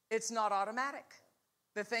it's not automatic.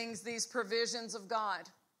 These provisions of God.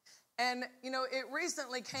 And, it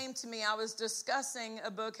recently came to me, I was discussing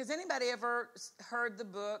a book. Has anybody ever heard of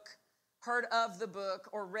the book,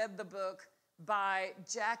 or read the book by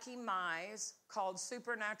Jackie Mize called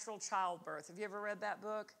Supernatural Childbirth? Have you ever read that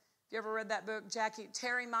book? Have you ever read that book?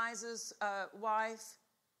 Terry Mize's wife.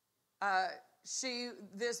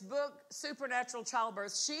 This book, Supernatural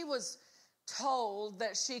Childbirth, she was told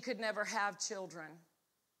that she could never have children.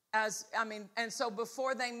 And so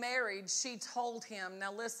before they married, she told him,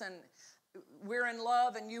 now listen, we're in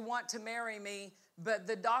love and you want to marry me, but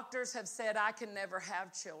the doctors have said I can never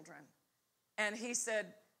have children. And he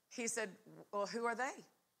said, well, who are they?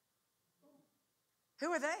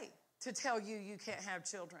 Who are they to tell you can't have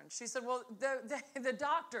children? She said, well, the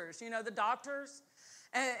doctors, the doctors.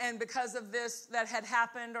 And because of this that had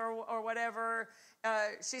happened or whatever,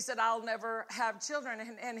 she said, I'll never have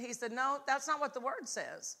children. And he said, no, that's not what the word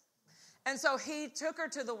says. And so he took her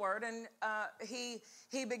to the word, and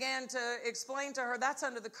he began to explain to her, that's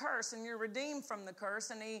under the curse, and you're redeemed from the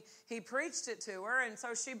curse. And he preached it to her, and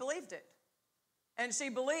so she believed it. And she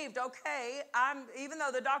believed, okay, even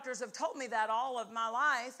though the doctors have told me that all of my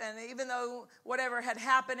life, and even though whatever had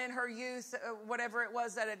happened in her youth, whatever it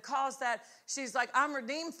was that had caused that, she's like, I'm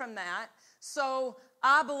redeemed from that. So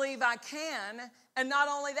I believe I can. And not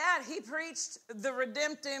only that, he preached the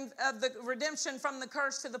redemption from the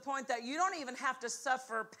curse to the point that you don't even have to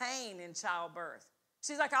suffer pain in childbirth.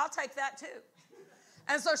 She's like, I'll take that too.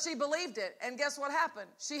 And so she believed it. And guess what happened?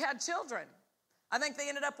 She had children. I think they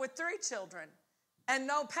ended up with 3 children and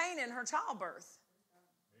no pain in her childbirth.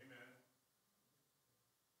 Amen.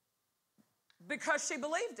 Because she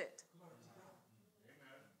believed it.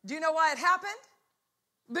 Amen. Do you know why it happened?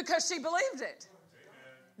 Because she believed it.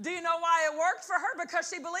 Do you know why it worked for her? Because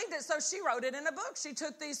she believed it. So she wrote it in a book. She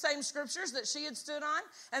took these same scriptures that she had stood on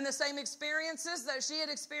and the same experiences that she had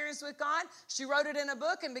experienced with God. She wrote it in a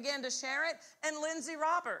book and began to share it. And Lindsay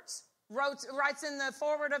Roberts writes in the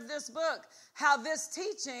foreword of this book how this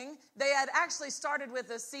teaching, they had actually started with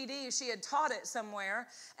a CD. She had taught it somewhere.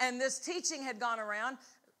 And this teaching had gone around.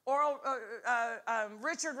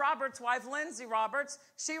 Richard Roberts' wife, Lindsay Roberts,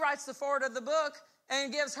 she writes the foreword of the book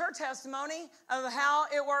and gives her testimony of how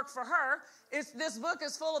it worked for her. This book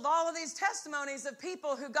is full of all of these testimonies of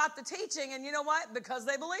people who got the teaching, and you know what? Because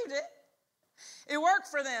they believed it, it worked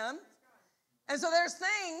for them. And so there's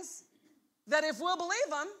things that if we'll believe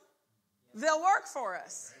them, they'll work for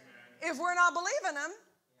us. If we're not believing them,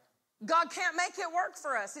 God can't make it work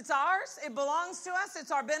for us. It's ours. It belongs to us.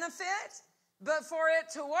 It's our benefit. But for it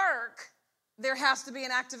to work, there has to be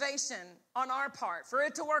an activation on our part. For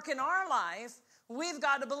it to work in our life, we've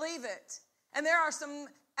got to believe it. And there are some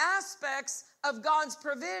aspects of God's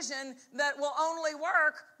provision that will only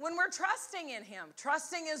work when we're trusting in Him.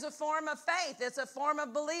 Trusting is a form of faith. It's a form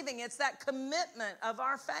of believing. It's that commitment of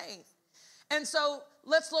our faith. And so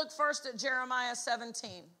let's look first at Jeremiah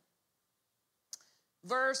 17,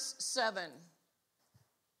 verse 7.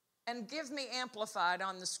 And give me amplified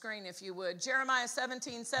on the screen if you would. Jeremiah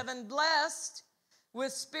 17:7. Blessed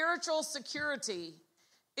with spiritual security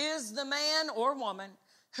is the man or woman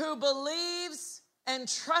who believes and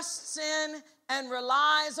trusts in and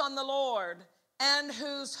relies on the Lord, and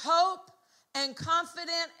whose hope and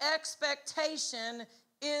confident expectation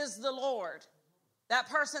is the Lord. That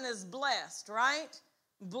person is blessed, right?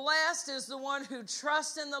 Blessed is the one who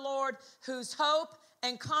trusts in the Lord, whose hope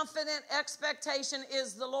and confident expectation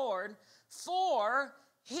is the Lord, for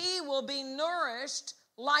he will be nourished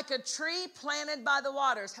like a tree planted by the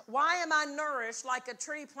waters. Why am I nourished like a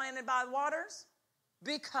tree planted by waters?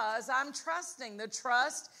 Because I'm trusting. The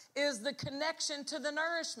trust is the connection to the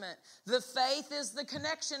nourishment. The faith is the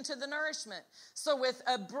connection to the nourishment. So with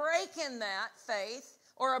a break in that faith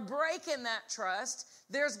or a break in that trust,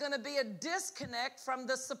 there's going to be a disconnect from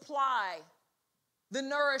the supply, the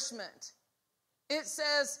nourishment. It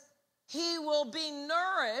says, he will be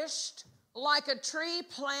nourished like a tree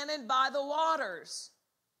planted by the waters.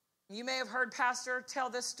 You may have heard Pastor tell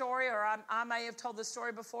this story, or I may have told this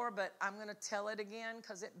story before, but I'm going to tell it again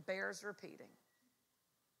because it bears repeating.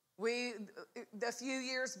 A few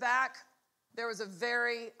years back, there was a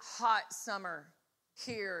very hot summer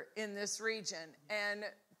here in this region, and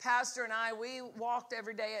Pastor and I, we walked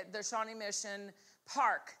every day at the Shawnee Mission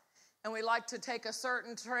Park, and we liked to take a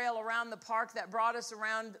certain trail around the park that brought us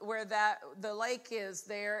around where the lake is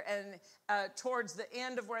there, and towards the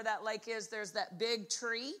end of where that lake is, there's that big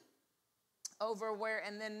tree over where,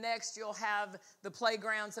 and then next you'll have the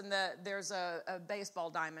playgrounds, and there's a baseball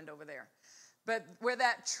diamond over there. But where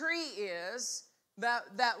that tree is,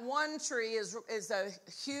 that one tree is a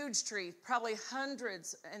huge tree, probably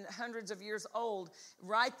hundreds and hundreds of years old,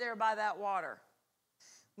 right there by that water.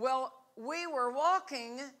 Well, we were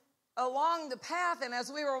walking along the path, and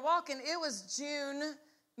as we were walking, it was June,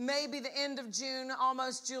 maybe the end of June,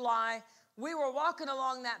 almost July. We were walking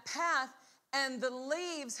along that path, and the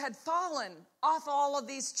leaves had fallen off all of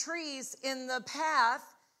these trees in the path.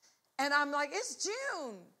 And I'm like, it's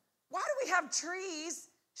June. Why do we have trees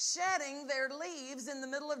shedding their leaves in the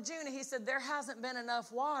middle of June? And he said, there hasn't been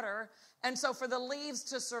enough water. And so for the leaves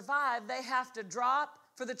to survive, they have to drop.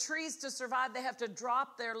 For the trees to survive, they have to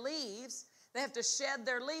drop their leaves. They have to shed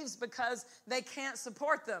their leaves because they can't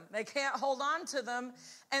support them. They can't hold on to them.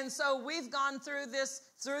 And so we've gone through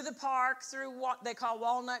the park, through what they call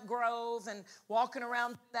Walnut Grove, and walking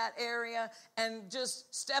around that area and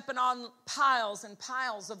just stepping on piles and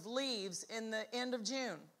piles of leaves in the end of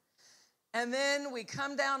June. And then we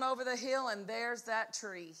come down over the hill, and there's that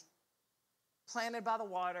tree planted by the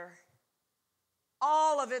water.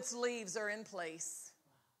 All of its leaves are in place.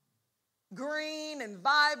 Green and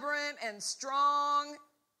vibrant and strong.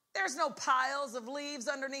 There's no piles of leaves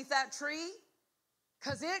underneath that tree.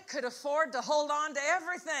 because it could afford to hold on to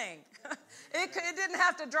everything. It didn't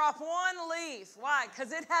have to drop one leaf. Why?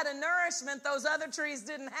 Because it had a nourishment those other trees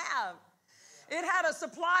didn't have. It had a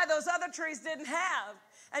supply those other trees didn't have.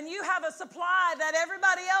 And you have a supply that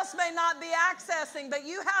everybody else may not be accessing, but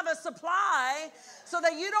you have a supply so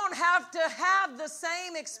that you don't have to have the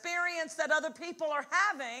same experience that other people are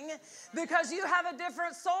having because you have a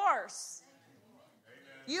different source.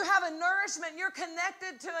 You have a nourishment. You're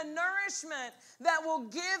connected to a nourishment that will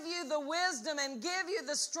give you the wisdom and give you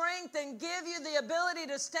the strength and give you the ability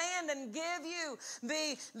to stand and give you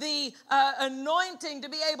the anointing to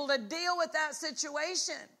be able to deal with that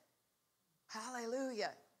situation.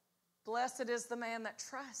 Hallelujah. Blessed is the man that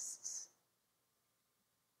trusts.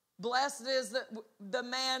 Blessed is the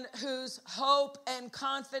man whose hope and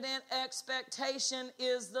confident expectation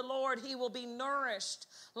is the Lord. He will be nourished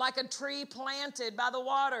like a tree planted by the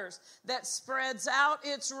waters that spreads out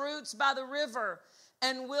its roots by the river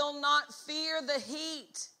and will not fear the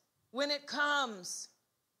heat when it comes.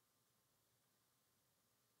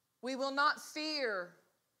 We will not fear.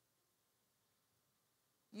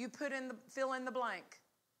 You fill in the blank.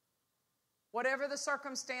 Whatever the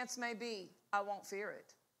circumstance may be, I won't fear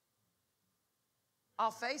it.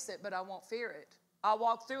 I'll face it, but I won't fear it. I'll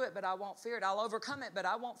walk through it, but I won't fear it. I'll overcome it, but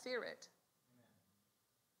I won't fear it.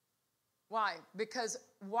 Why? Because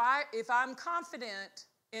if I'm confident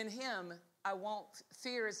in Him,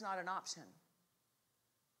 fear is not an option.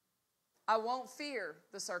 I won't fear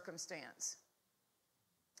the circumstance.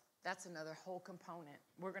 That's another whole component.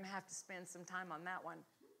 We're going to have to spend some time on that one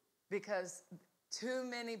because too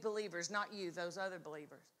many believers, not you, those other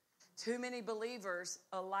believers, too many believers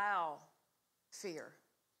allow fear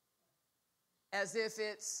as if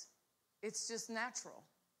it's just natural.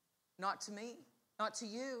 Not to me, not to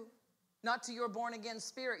you, not to your born again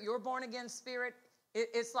spirit. Your born again spirit,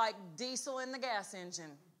 it's like diesel in the gas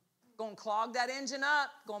engine. Going to clog that engine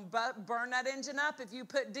up, going to burn that engine up. If you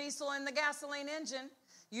put diesel in the gasoline engine,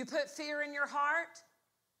 you put fear in your heart,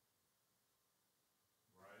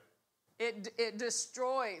 right. It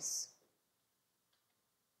destroys.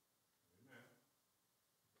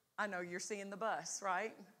 I know you're seeing the bus,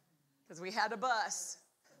 right? Because we had a bus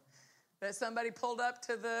that somebody pulled up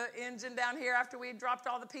to the engine down here after we had dropped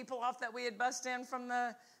all the people off that we had bussed in from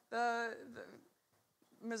the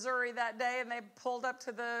Missouri that day, and they pulled up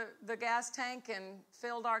to the gas tank and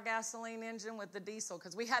filled our gasoline engine with the diesel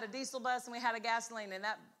because we had a diesel bus and we had a gasoline, and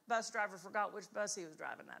that bus driver forgot which bus he was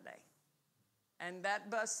driving that day. And that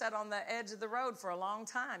bus sat on the edge of the road for a long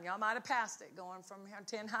time. Y'all might have passed it going from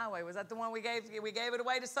 10 Highway. Was that the one we gave? We gave it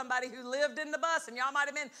away to somebody who lived in the bus, and y'all might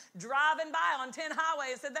have been driving by on 10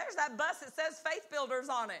 Highway and said, there's that bus that says Faith Builders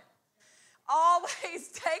on it. Always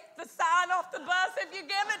take the sign off the bus if you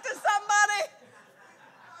give it to somebody.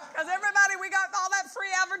 Because everybody, we got all that free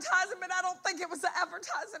advertising, but I don't think it was the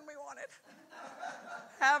advertising we wanted.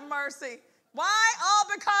 Have mercy. Why? All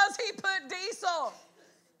because he put diesel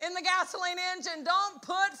in the gasoline engine. Don't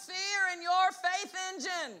put fear in your faith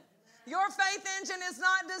engine. Your faith engine is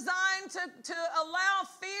not designed to allow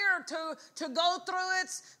fear to go through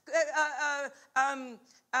its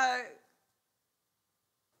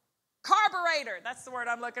carburetor. That's the word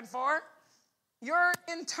I'm looking for. Your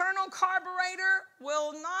internal carburetor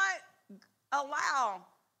will not allow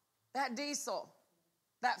that diesel,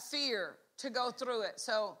 that fear, to go through it.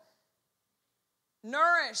 So,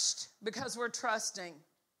 nourished because we're trusting,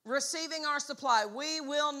 receiving our supply. We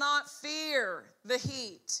will not fear the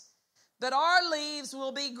heat, but our leaves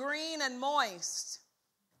will be green and moist,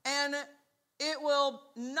 and it will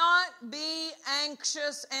not be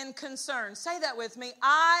anxious and concerned. Say that with me.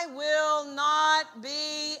 I will not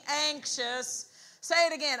be anxious. Say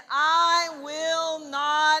it again. I will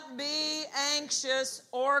not be anxious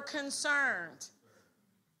or concerned.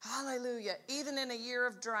 Hallelujah. Even in a year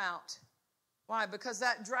of drought. Why? Because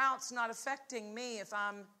that drought's not affecting me if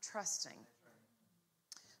I'm trusting.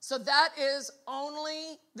 So that is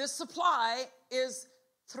only, the supply is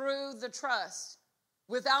through the trust.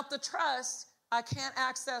 Without the trust, I can't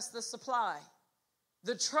access the supply.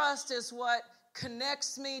 The trust is what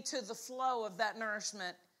connects me to the flow of that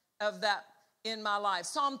nourishment, of that in my life.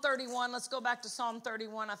 Psalm 31, let's go back to Psalm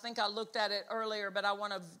 31. I think I looked at it earlier, but I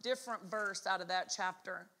want a different verse out of that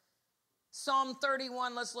chapter. Psalm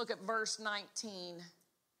 31, let's look at verse 19.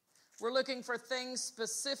 We're looking for things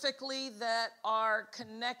specifically that are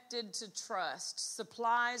connected to trust.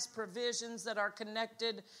 Supplies, provisions that are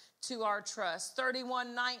connected to our trust.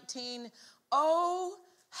 31:19. Oh,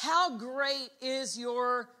 how great is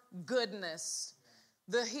your goodness.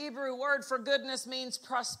 The Hebrew word for goodness means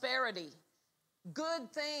prosperity.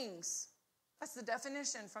 Good things That's the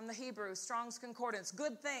definition from the Hebrew, Strong's Concordance.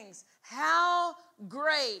 Good things. How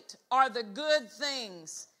great are the good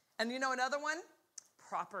things? And you know another one?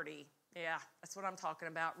 Property. Yeah, that's what I'm talking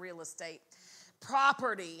about, real estate.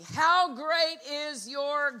 Property. How great is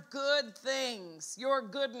your good things, your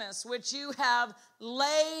goodness, which you have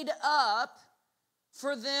laid up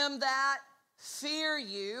for them that fear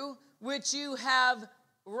you, which you have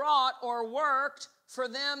wrought or worked for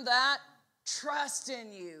them that trust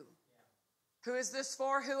in you. Who is this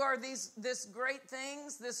for? Who are this great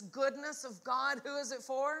things, this goodness of God? Who is it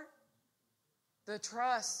for? The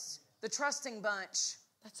trusting bunch.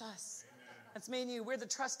 That's us. That's me and you. We're the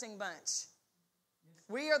trusting bunch.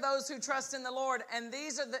 We are those who trust in the Lord, and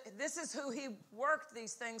this is who he worked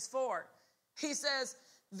these things for. He says,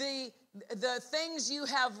 the things you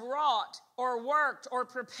have wrought or worked or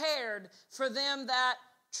prepared for them that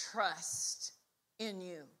trust in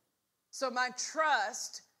you. So my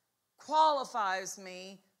trust qualifies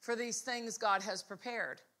me for these things God has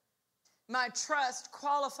prepared. My trust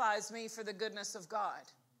qualifies me for the goodness of God.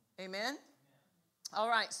 Amen? All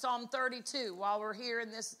right, Psalm 32. While we're here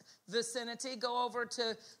in this vicinity, go over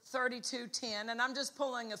to 32:10. And I'm just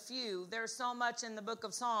pulling a few. There's so much in the book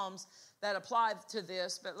of Psalms that apply to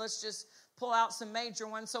this, but let's just pull out some major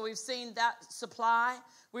ones. So we've seen that supply.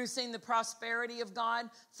 We've seen the prosperity of God.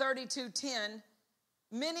 32:10.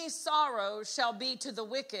 Many sorrows shall be to the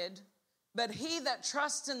wicked, but he that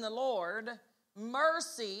trusts in the Lord,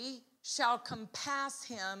 mercy shall compass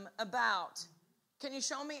him about. Can you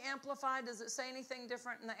show me Amplified? Does it say anything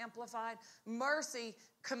different in the Amplified? Mercy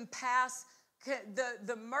compass,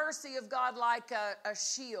 the mercy of God like a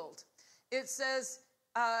shield. It says,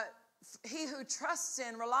 he who trusts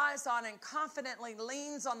in, relies on, and confidently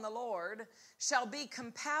leans on the Lord shall be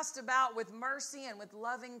compassed about with mercy and with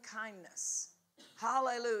loving kindness.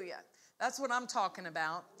 Hallelujah. That's what I'm talking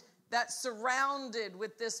about. That's surrounded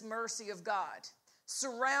with this mercy of God.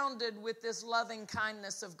 Surrounded with this loving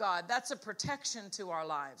kindness of God. That's a protection to our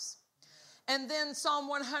lives. And then Psalm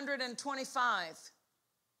 125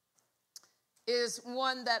 is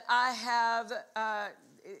one that I have, I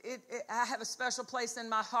have a special place in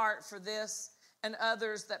my heart for this and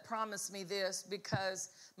others that promise me this,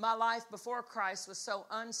 because my life before Christ was so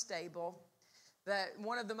unstable that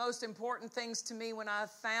one of the most important things to me when I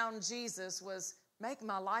found Jesus was make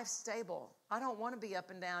my life stable. I don't want to be up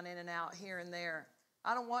and down, in and out, here and there.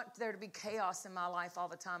 I don't want there to be chaos in my life all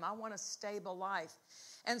the time. I want a stable life.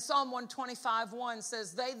 And Psalm 125:1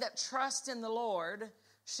 says, they that trust in the Lord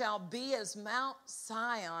shall be as Mount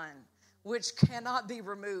Zion, which cannot be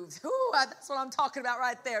removed. Ooh, that's what I'm talking about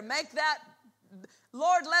right there. Make that,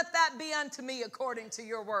 Lord, let that be unto me according to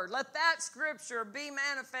your word. Let that scripture be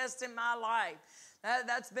manifest in my life.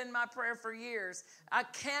 That's been my prayer for years. I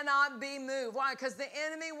cannot be moved. Why? Because the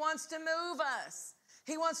enemy wants to move us.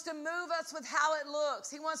 He wants to move us with how it looks.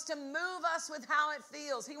 He wants to move us with how it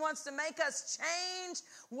feels. He wants to make us change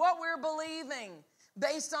what we're believing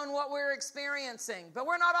based on what we're experiencing. But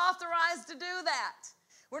we're not authorized to do that.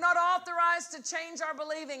 We're not authorized to change our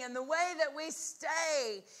believing. And the way that we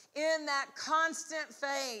stay in that constant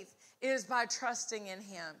faith is by trusting in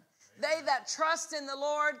him. They that trust in the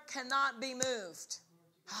Lord cannot be moved.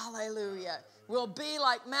 Hallelujah. Will be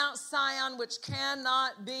like Mount Zion, which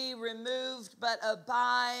cannot be removed, but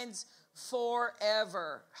abides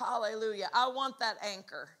forever. Hallelujah. I want that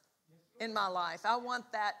anchor in my life. I want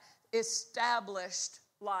that established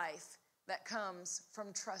life that comes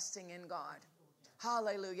from trusting in God.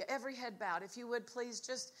 Hallelujah. Every head bowed. If you would, please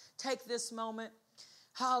just take this moment.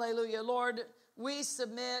 Hallelujah. Lord, we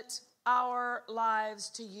submit our lives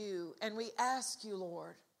to you, and we ask you,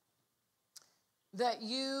 Lord, that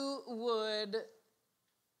you would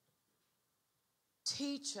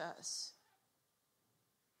teach us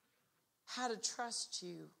how to trust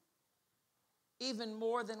you even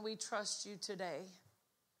more than we trust you today.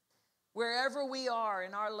 Wherever we are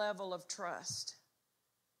in our level of trust,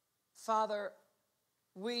 Father,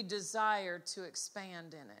 we desire to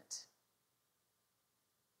expand in it.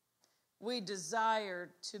 We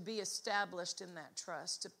desire to be established in that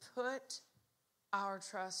trust, to put our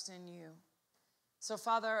trust in you. So,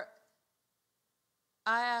 Father,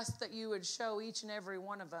 I ask that you would show each and every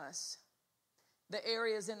one of us the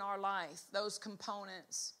areas in our life, those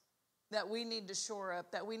components that we need to shore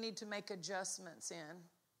up, that we need to make adjustments in.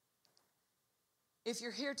 If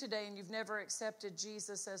you're here today and you've never accepted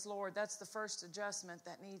Jesus as Lord, that's the first adjustment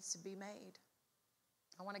that needs to be made.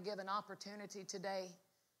 I want to give an opportunity today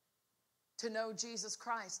to know Jesus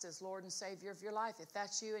Christ as Lord and Savior of your life. If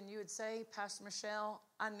that's you and you would say, Pastor Michelle,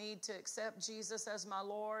 I need to accept Jesus as my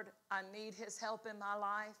Lord. I need his help in my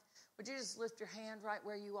life. Would you just lift your hand right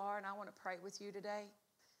where you are, and I want to pray with you today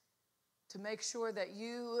to make sure that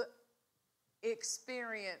you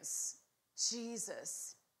experience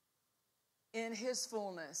Jesus in his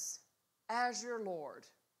fullness as your Lord,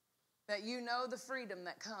 that you know the freedom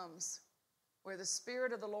that comes. Where the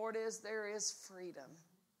Spirit of the Lord is, there is freedom.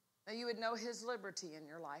 That you would know his liberty in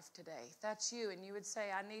your life today. If that's you, and you would say,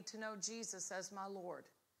 I need to know Jesus as my Lord.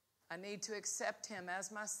 I need to accept him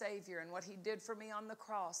as my Savior and what he did for me on the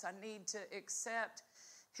cross. I need to accept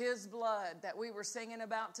his blood that we were singing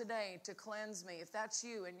about today to cleanse me. If that's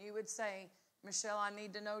you, and you would say, Michelle, I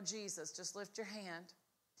need to know Jesus, just lift your hand.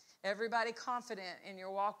 Everybody confident in your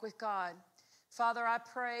walk with God. Father, I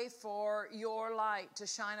pray for your light to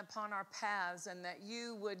shine upon our paths, and that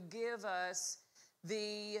you would give us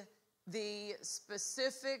the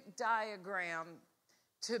specific diagram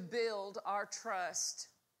to build our trust.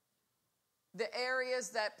 The areas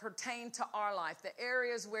that pertain to our life, the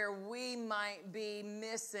areas where we might be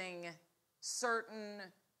missing certain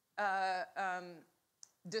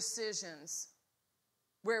decisions,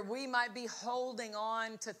 where we might be holding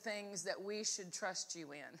on to things that we should trust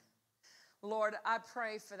you in. Lord, I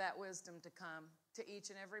pray for that wisdom to come to each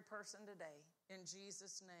and every person today. In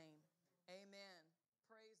Jesus' name, amen.